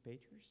theming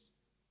pages?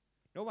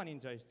 No one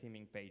enjoys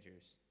theming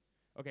pages.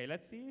 Okay,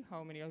 let's see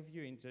how many of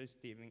you enjoy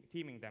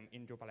theming them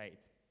in Drupal 8,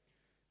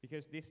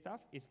 because this stuff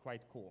is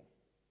quite cool.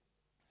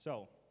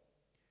 So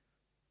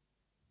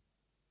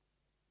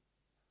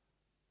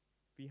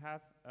we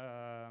have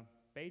a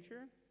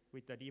pager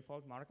with the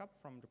default markup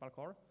from Drupal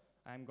core.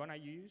 I'm gonna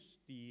use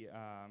the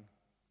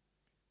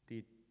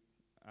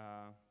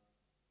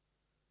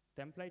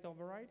template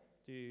override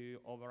to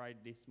override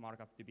this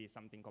markup to be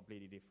something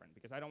completely different,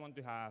 because I don't want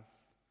to have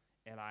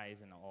LIs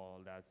and all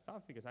that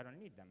stuff because I don't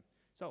need them.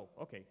 So,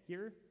 okay,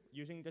 here,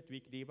 using the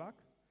Twig debug,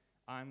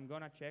 I'm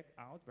gonna check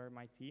out where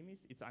my theme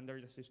is. It's under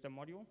the system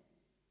module.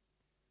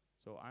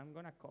 So I'm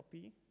gonna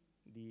copy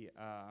the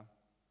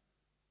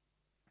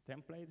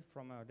template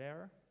from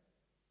there.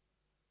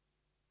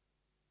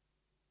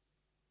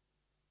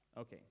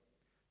 Okay,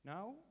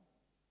 now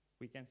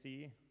we can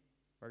see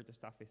where the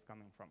stuff is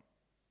coming from.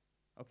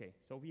 Okay,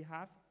 so we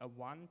have a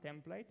one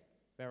template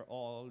where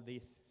all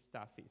this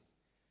stuff is.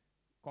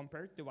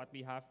 Compared to what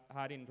we have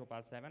had in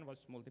Drupal 7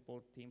 was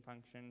multiple theme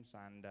functions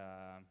and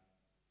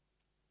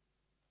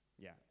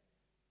yeah,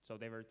 so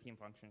they were theme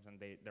functions and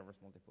there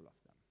was multiple of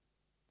them.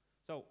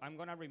 So I'm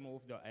gonna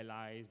remove the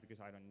LIs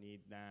because I don't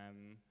need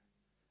them,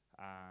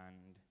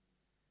 and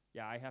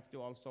yeah, I have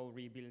to also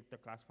rebuild the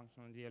class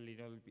functionality a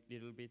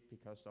little bit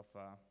because of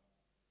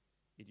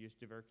it used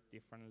to work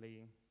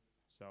differently.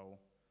 So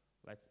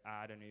let's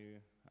add a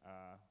new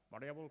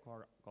variable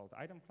called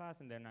item class,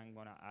 and then I'm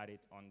gonna add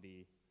it on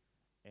the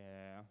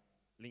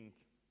link.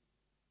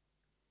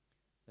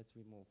 Let's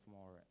remove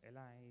more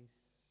LIs.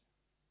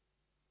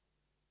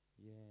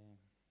 Yeah.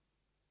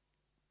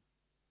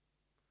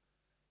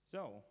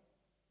 So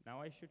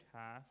now I should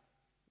have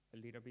a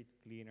little bit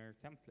cleaner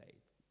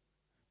template,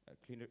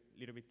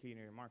 little bit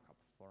cleaner markup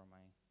for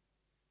my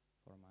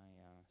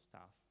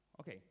stuff.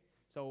 Okay,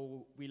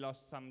 so we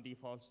lost some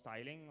default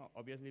styling,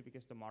 obviously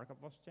because the markup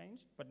was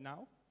changed, but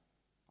now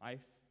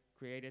I've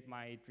created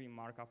my dream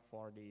markup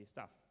for the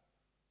stuff.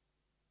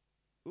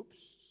 Oops,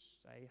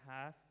 I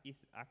have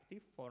is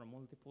active for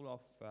multiple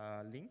of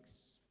links.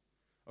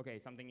 Okay,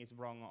 something is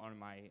wrong on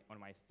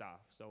my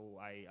stuff, so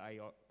I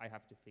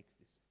have to fix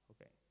this.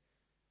 Okay,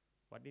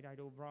 what did I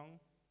do wrong?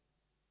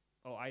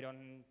 Oh, I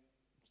don't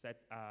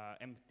set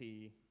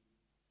empty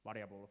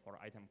variable for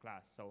item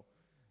class, so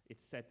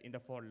it's set in the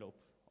for loop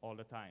all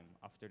the time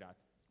after that,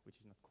 which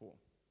is not cool.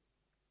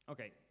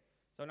 Okay,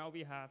 so now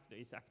we have the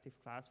isActive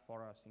class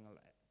for a single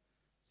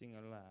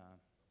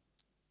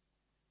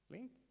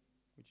link,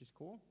 which is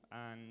cool,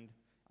 and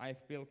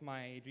I've built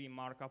my dream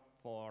markup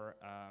for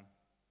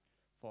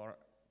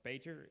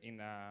pager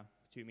in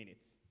 2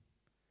 minutes.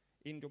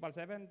 In Drupal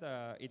 7,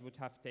 it would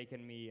have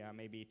taken me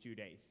maybe 2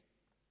 days.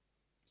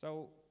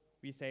 So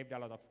we saved a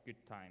lot of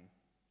good time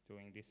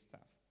doing this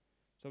stuff.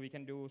 So we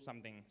can do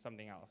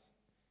something else.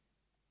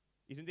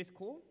 Isn't this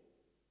cool?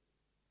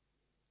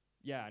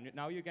 Yeah,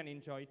 now you can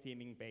enjoy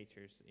theming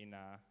pages in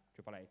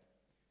Drupal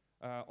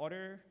 8.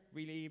 Other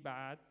really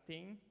bad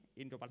thing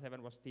in Drupal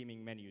 7 was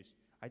theming menus.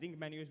 I think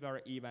menus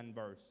were even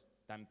worse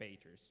than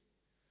pages.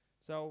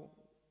 So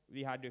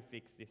we had to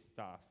fix this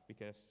stuff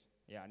because,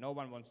 yeah, no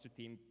one wants to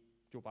theme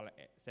Drupal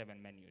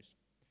 7 menus.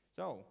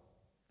 So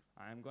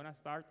I'm gonna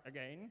start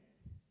again.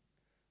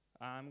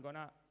 I'm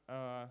gonna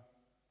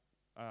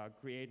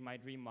create my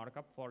dream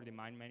markup for the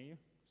main menu.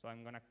 So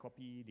I'm gonna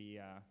copy the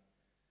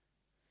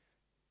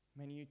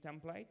menu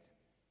template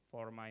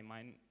for my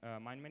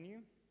main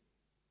menu.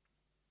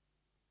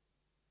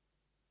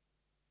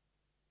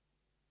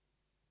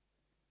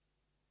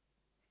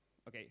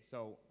 Okay,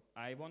 so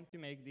I want to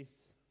make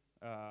this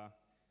a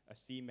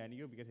C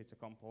menu because it's a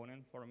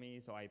component for me,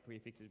 so I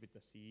prefix it with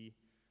the C.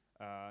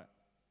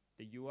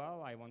 The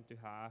UL, I want to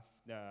have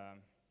the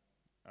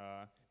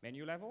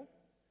menu level.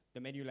 The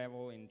menu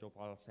level in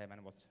Drupal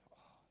 7 was,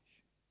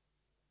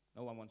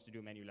 no one wants to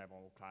do menu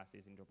level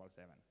classes in Drupal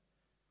 7.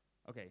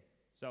 Okay,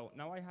 so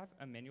now I have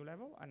a menu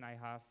level and I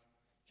have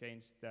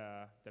changed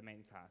the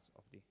main class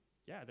of the,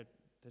 yeah,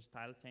 the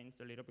style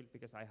changed a little bit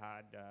because I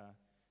had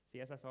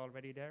CSS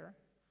already there.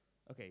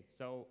 Okay,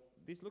 so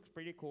this looks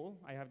pretty cool.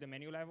 I have the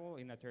menu level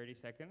in 30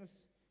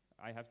 seconds.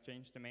 I have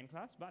changed the main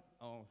class, but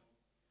oh,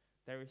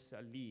 there is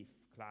a leaf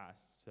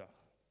class. So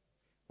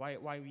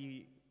what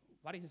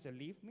does a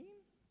leaf mean?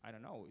 I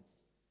don't know.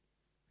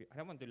 I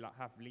don't want to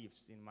have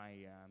leaves in my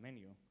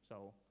menu.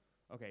 So,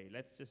 okay,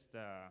 let's just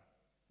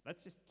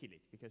kill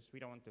it because we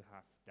don't want to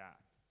have that.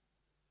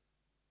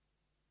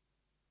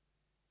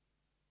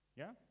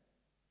 Yeah?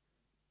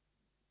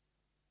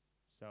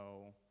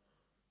 So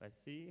let's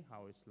see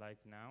how it's like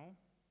now.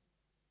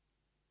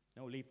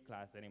 No leaf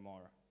class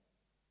anymore.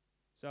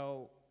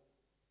 So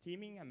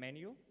theming a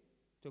menu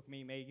took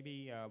me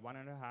maybe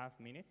 1.5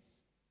 minutes.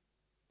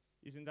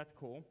 Isn't that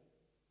cool?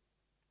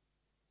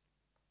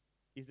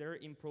 Is there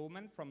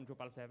improvement from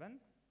Drupal 7?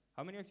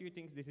 How many of you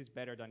think this is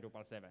better than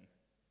Drupal 7?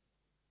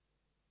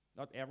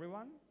 Not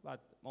everyone,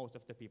 but most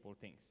of the people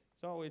thinks.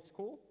 So it's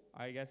cool.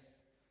 I guess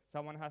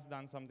someone has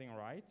done something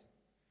right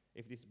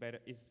if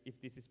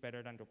this is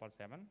better than Drupal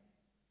 7.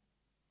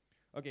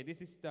 Okay,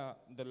 this is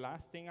the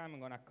last thing I'm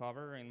going to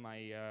cover in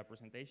my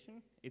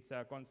presentation. It's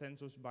a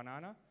consensus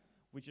banana,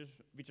 which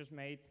was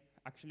made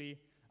actually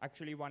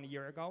 1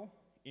 year ago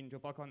in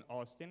DrupalCon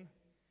Austin.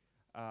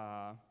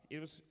 It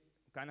was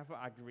kind of an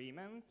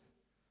agreement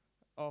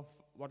of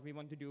what we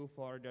want to do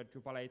for the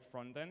Drupal 8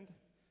 frontend,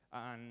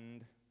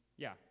 and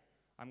yeah,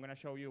 I'm going to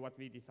show you what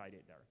we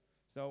decided there.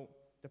 So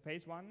the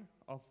phase 1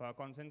 of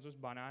consensus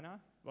banana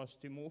was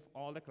to move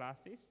all the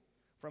classes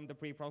from the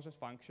pre-processed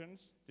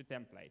functions to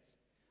templates.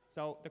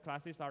 So the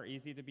classes are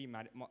easy to be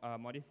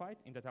modified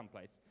in the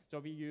templates. So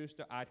we used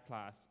the add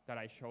class that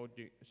I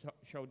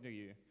showed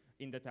you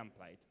in the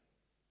template.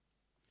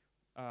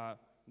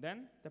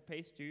 Then the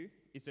phase 2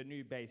 is a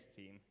new base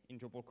theme in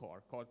Drupal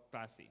core called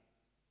Classy.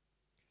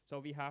 So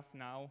we have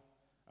now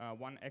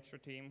one extra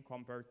theme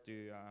compared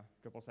to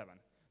Drupal 7.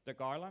 The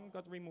garland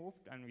got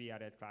removed and we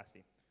added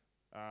Classy.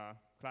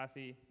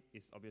 Classy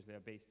is obviously a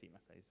base theme,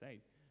 as I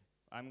said.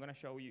 I'm going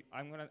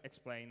to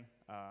explain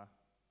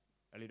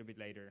a little bit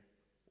later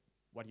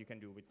what you can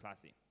do with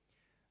Classy.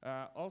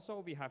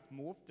 Also, we have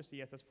moved the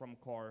CSS from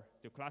core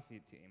to Classy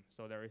theme,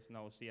 so there is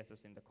no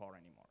CSS in the core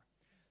anymore.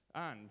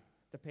 And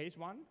the phase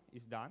 1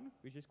 is done,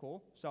 which is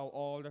cool. So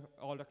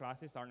all the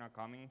classes are now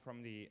coming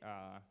from the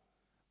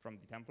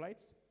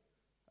templates.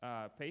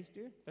 Phase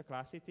 2, the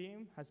Classy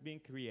theme has been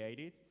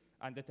created,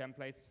 and the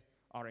templates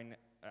are in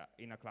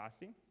a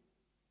Classy.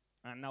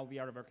 And now we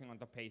are working on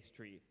the phase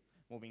 3,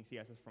 moving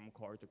CSS from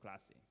core to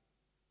Classy.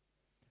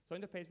 So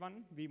in the phase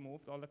 1, we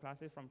moved all the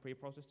classes from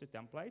pre-processed to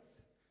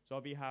templates. So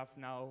we have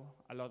now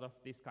a lot of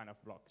these kind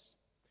of blocks.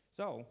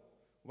 So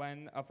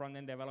when a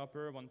front-end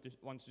developer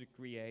wants to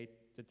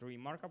create the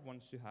dream markup,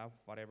 wants to have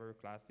whatever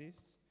classes,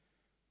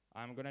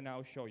 I'm going to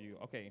now show you.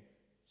 Okay,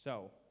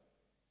 so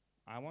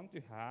I want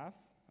to have,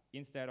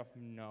 instead of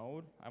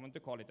node, I want to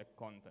call it a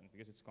content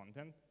because it's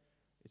content.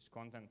 It's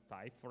content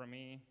type for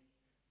me.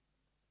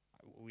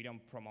 We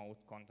don't promote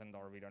content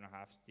or we don't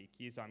have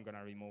sticky, so I'm going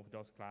to remove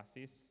those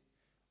classes.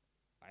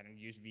 I don't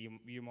use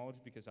view modes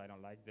because I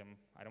don't like them.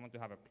 I don't want to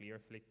have a clear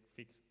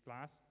fixed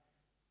class.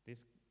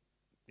 This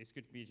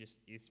could be just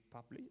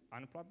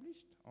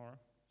unpublished or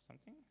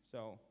something.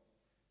 So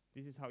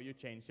this is how you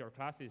change your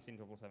classes in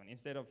Drupal 7.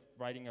 Instead of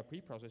writing a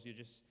pre-process, you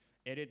just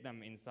edit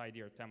them inside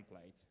your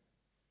template,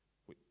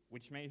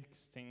 which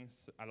makes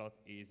things a lot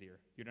easier.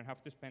 You don't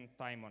have to spend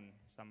time on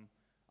some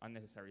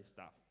unnecessary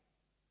stuff.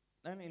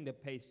 Then in the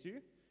phase 2,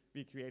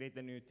 we created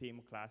the new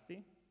theme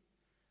Classy.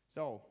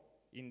 So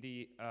in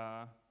the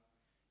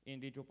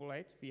Drupal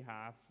 8, we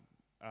have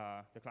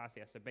the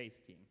Classy as a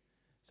base theme.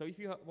 So if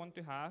you want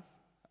to have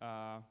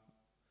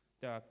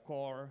the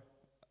core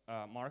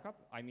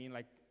markup, I mean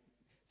like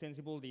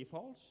sensible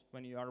defaults,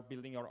 when you are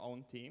building your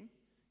own theme,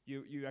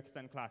 you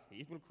extend Classy.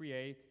 It will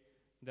create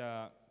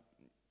the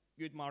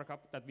good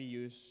markup that we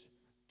use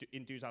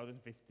in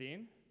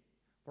 2015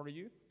 for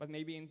you, but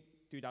maybe in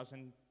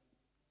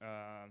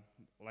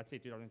let's say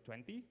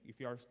 2020, if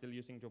you are still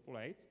using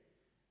Drupal 8,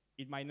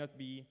 it might not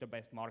be the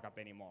best markup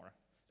anymore.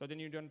 So then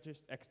you don't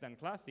just extend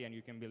Classy and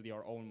you can build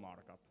your own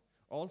markup.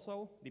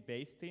 Also, the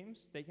base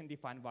themes, they can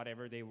define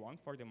whatever they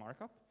want for the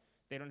markup.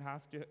 They don't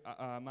have to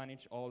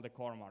manage all the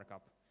core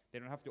markup. They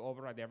don't have to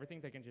override everything.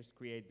 They can just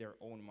create their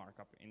own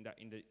markup in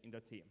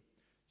the theme.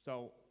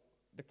 So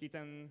the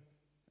kitten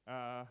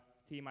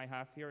theme I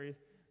have here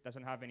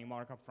doesn't have any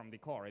markup from the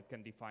core. It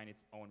can define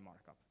its own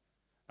markup.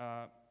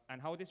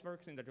 And how this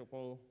works in the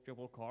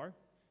Drupal core,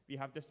 we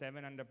have the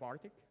 7 and the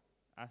Bartik.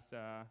 As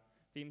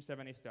theme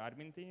 7 is the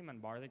admin theme, and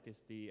Bartik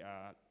is the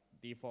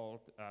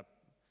default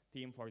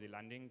theme for the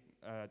landing,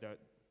 the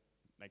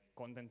like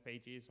content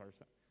pages or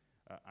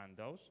and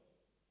those.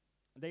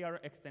 They are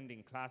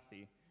extending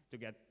Classy to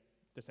get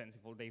the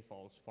sensible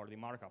defaults for the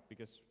markup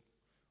because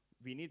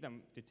we need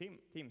them to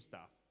theme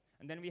stuff.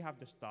 And then we have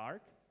the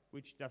Stark,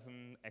 which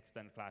doesn't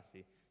extend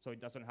Classy, so it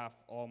doesn't have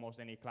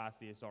almost any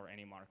classes or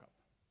any markup.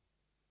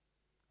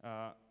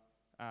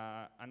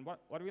 And what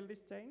will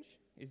this change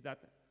is that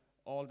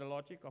all the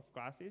logic of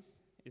classes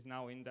is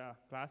now in the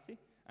Classy,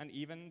 and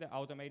even the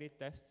automated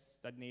tests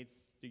that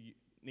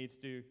needs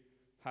to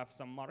have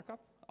some markup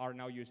are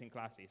now using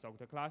Classy. So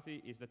the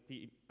Classy is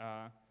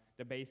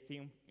the base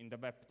theme in the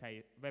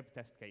web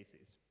test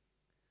cases.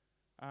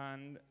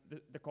 And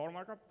the core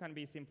markup can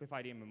be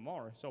simplified even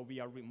more. So we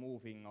are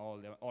removing all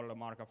the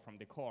markup from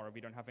the core. We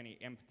don't have any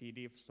empty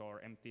diffs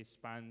or empty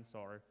spans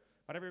or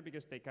whatever,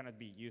 because they cannot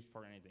be used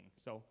for anything.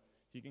 So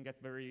you can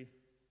get very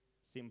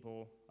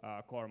simple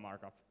core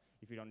markup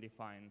if you don't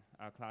define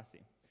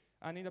classy.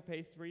 And in the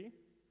page 3,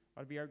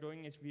 what we are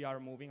doing is we are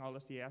moving all the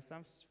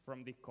CSFs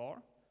from the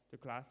core to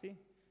classy,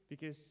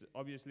 because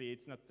obviously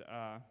it's not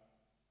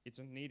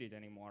needed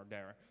anymore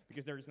there,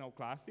 because there is no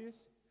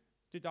classes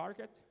to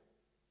target.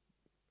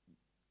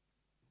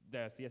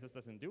 The CSS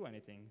doesn't do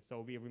anything,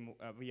 so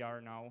we are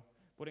now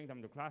putting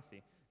them to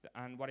classy.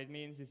 And what it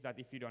means is that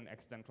if you don't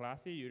extend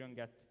classy, you don't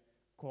get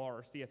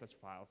core CSS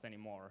files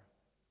anymore,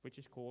 which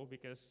is cool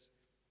because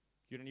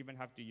you don't even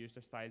have to use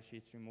the style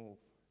sheets remove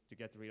to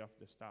get rid of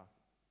the stuff.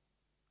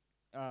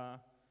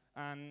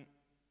 And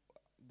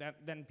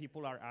then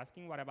people are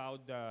asking, what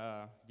about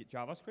the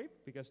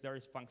JavaScript? Because there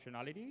is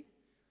functionality.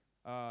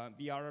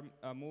 We are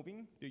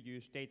moving to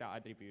use data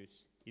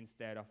attributes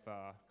instead of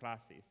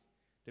classes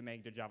to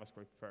make the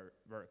JavaScript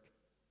work.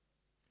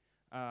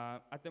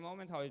 At the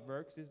moment, how it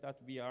works is that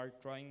we are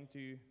trying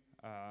to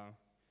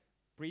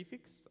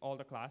prefix all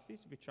the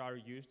classes which are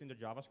used in the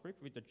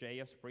JavaScript with the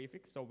JS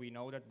prefix, so we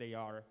know that they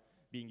are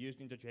being used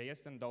in the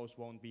JS, and those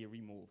won't be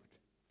removed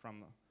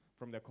from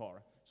the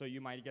core. So you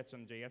might get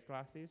some JS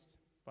classes,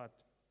 but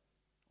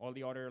all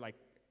the other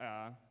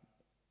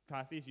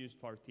classes used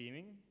for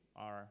theming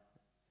are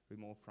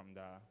removed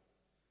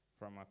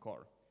from a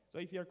core. So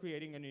if you're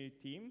creating a new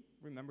theme,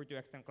 remember to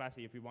extend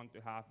classy if you want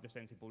to have the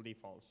sensible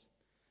defaults,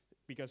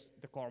 because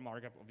the core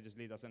markup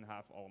obviously doesn't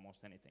have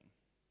almost anything.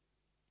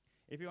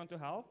 If you want to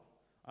help,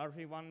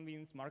 RC1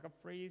 means markup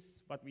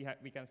freeze, but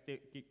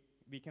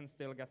we can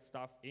still get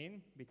stuff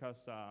in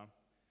because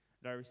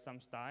there is some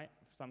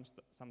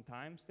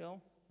time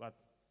still. But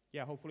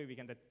yeah, hopefully we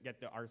can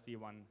get the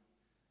RC1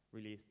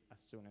 released as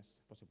soon as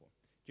possible.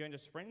 During the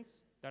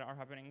sprints that are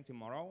happening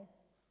tomorrow,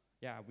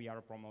 yeah, we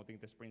are promoting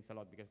the sprints a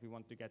lot because we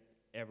want to get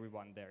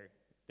everyone there.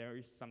 There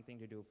is something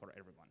to do for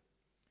everyone.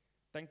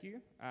 Thank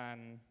you,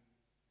 and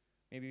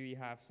maybe we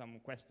have some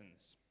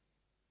questions.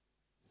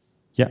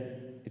 Yeah,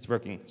 it's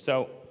working.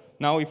 So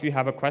now if you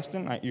have a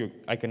question,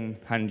 I can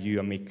hand you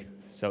a mic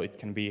so it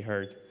can be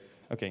heard.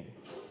 Okay.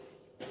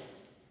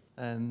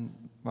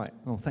 Right,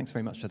 well, thanks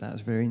very much for that. It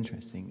was very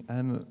interesting.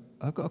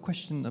 I've got a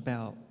question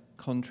about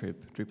contrib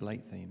Drupal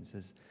 8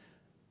 themes.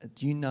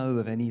 Do you know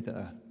of any that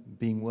are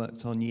being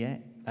worked on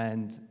yet?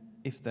 And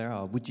if there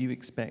are, would you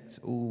expect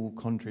all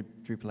contrib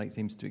Drupal 8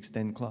 themes to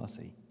extend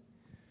classy?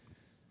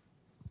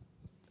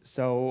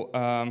 So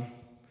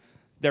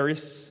there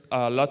is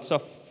lots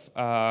of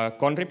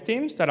contrib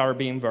themes that are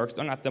being worked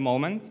on at the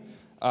moment.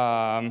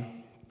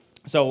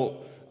 So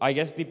I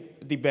guess the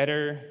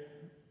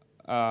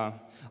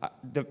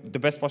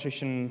best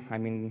position, I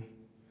mean,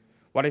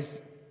 what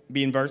is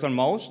being worked on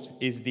most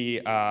is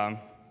the,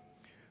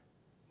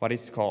 what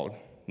is called?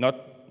 Not,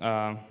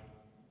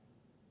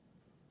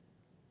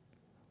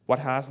 what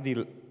has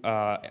the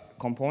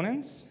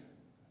components.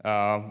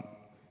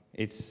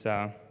 It's,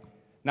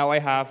 now I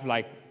have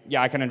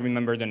I cannot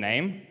remember the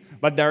name,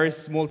 but there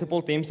is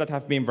multiple themes that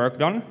have been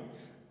worked on.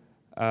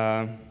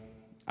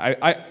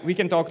 We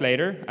can talk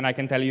later, and I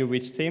can tell you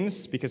which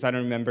themes, because I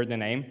don't remember the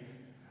name.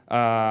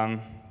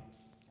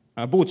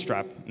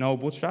 Bootstrap. No,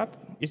 Bootstrap?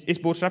 Is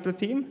Bootstrap the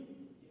theme?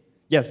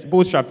 Yes,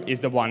 Bootstrap is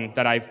the one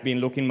that I've been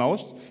looking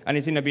most, and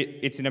it's in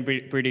a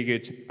pretty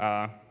good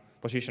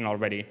position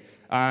already.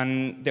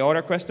 And the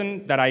other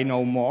question that I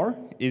know more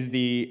is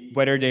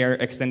whether they are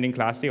extending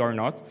classy or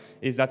not,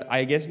 is that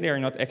I guess they are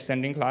not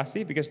extending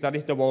classy, because that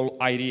is the whole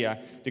idea,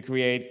 to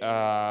create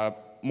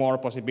more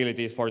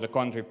possibilities for the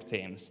contrib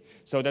themes,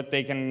 so that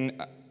they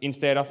can,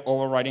 instead of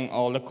overriding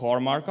all the core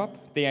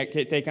markup,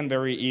 they can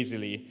very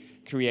easily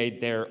create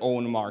their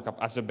own markup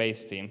as a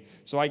base theme.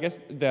 So I guess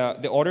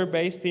the other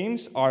base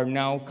themes are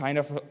now kind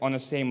of on the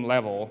same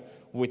level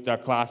with the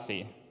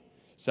classy.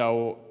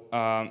 So,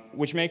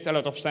 which makes a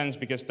lot of sense,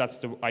 because that's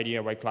the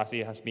idea why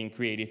classy has been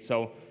created,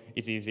 so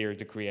it's easier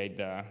to create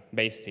the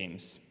base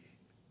themes.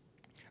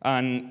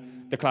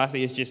 And the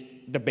classy is just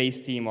the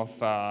base theme of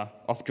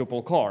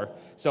Drupal core.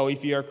 So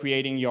if you're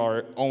creating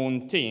your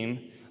own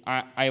theme,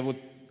 I would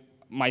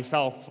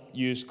myself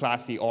use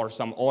classy or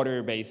some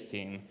other base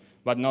theme,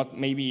 but not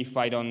maybe if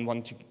I don't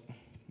want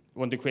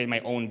to create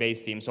my own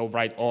base theme, so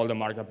write all the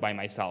markup by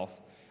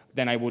myself,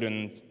 then I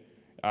wouldn't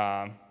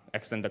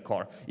extend the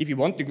core. If you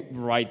want to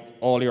write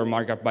all your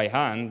markup by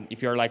hand,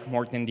 if you're like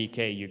Morten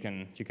DK, you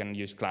can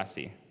use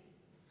classy.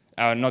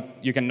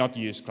 You cannot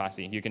use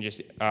classy. You can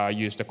just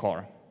use the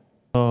core.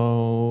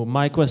 So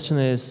my question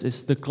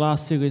is the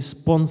classy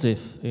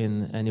responsive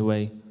in any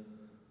way?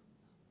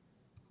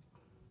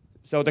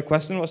 So the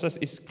question was,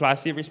 is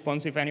classy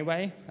responsive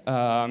anyway?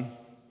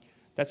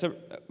 That's a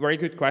very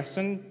good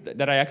question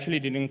that I actually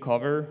didn't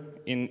cover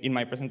in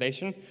my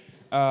presentation.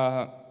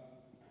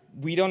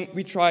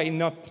 We try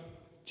not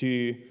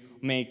to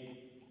make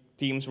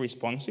themes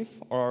responsive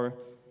or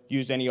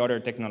use any other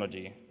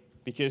technology,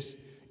 because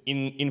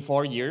in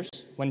 4 years,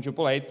 when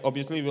Drupal 8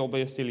 obviously will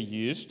be still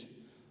used,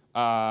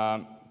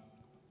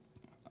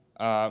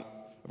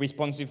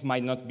 responsive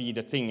might not be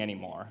the thing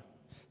anymore.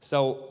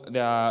 So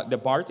the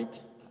Bartik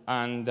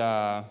and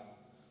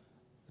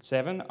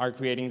 7 are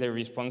creating the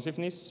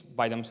responsiveness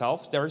by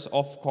themselves. There's,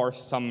 of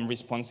course, some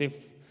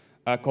responsive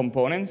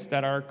components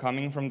that are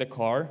coming from the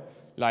core,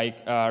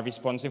 like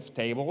responsive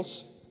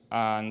tables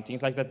and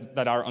things like that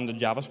that are on the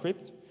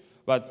JavaScript.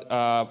 But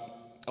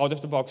out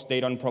of the box, they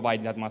don't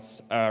provide that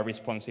much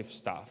responsive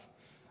stuff.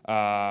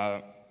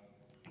 All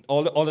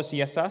the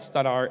CSS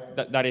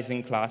that is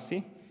in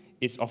Classy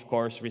is, of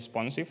course,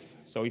 responsive.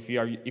 So if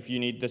you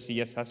need the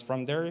CSS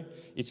from there,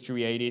 it's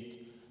created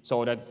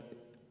so that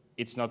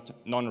it's not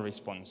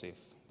non-responsive.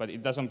 But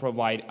it doesn't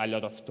provide a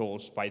lot of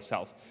tools by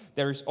itself.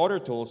 There's other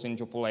tools in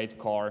Drupal 8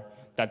 core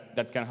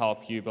that can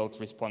help you build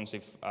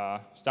responsive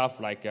stuff,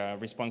 like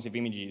responsive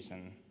images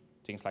and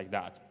things like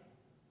that.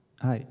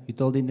 Hi, you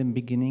told in the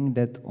beginning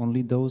that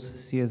only those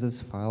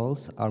CSS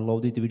files are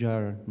loaded which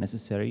are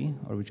necessary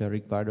or which are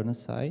required on a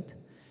site.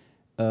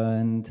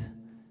 And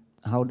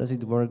how does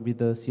it work with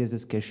the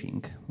CSS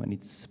caching when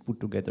it's put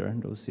together,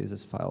 those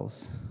CSS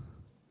files?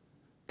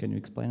 Can you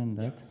explain on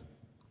that? Yeah.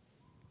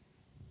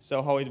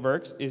 So how it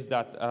works is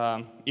that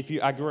if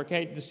you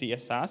aggregate the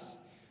CSS,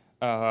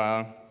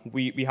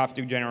 we have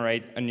to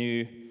generate a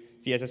new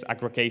CSS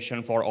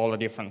aggregation for all the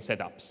different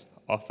setups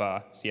of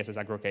CSS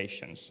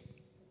aggregations.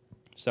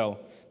 So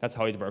that's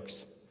how it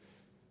works.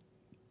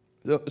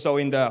 So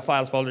in the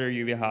files folder,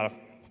 you will have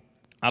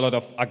a lot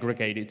of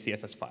aggregated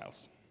CSS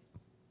files.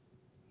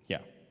 Yeah.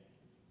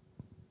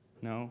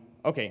 No?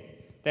 OK.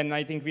 Then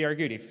I think we are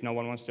good if no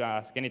one wants to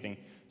ask anything.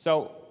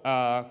 So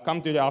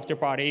come to the after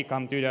party,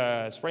 come to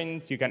the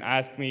sprints. You can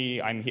ask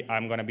me.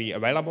 I'm going to be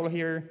available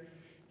here.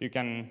 You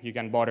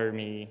can bother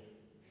me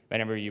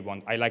whenever you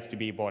want. I like to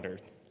be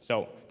bothered.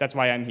 So that's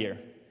why I'm here.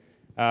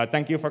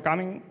 Thank you for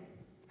coming.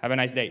 Have a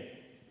nice day.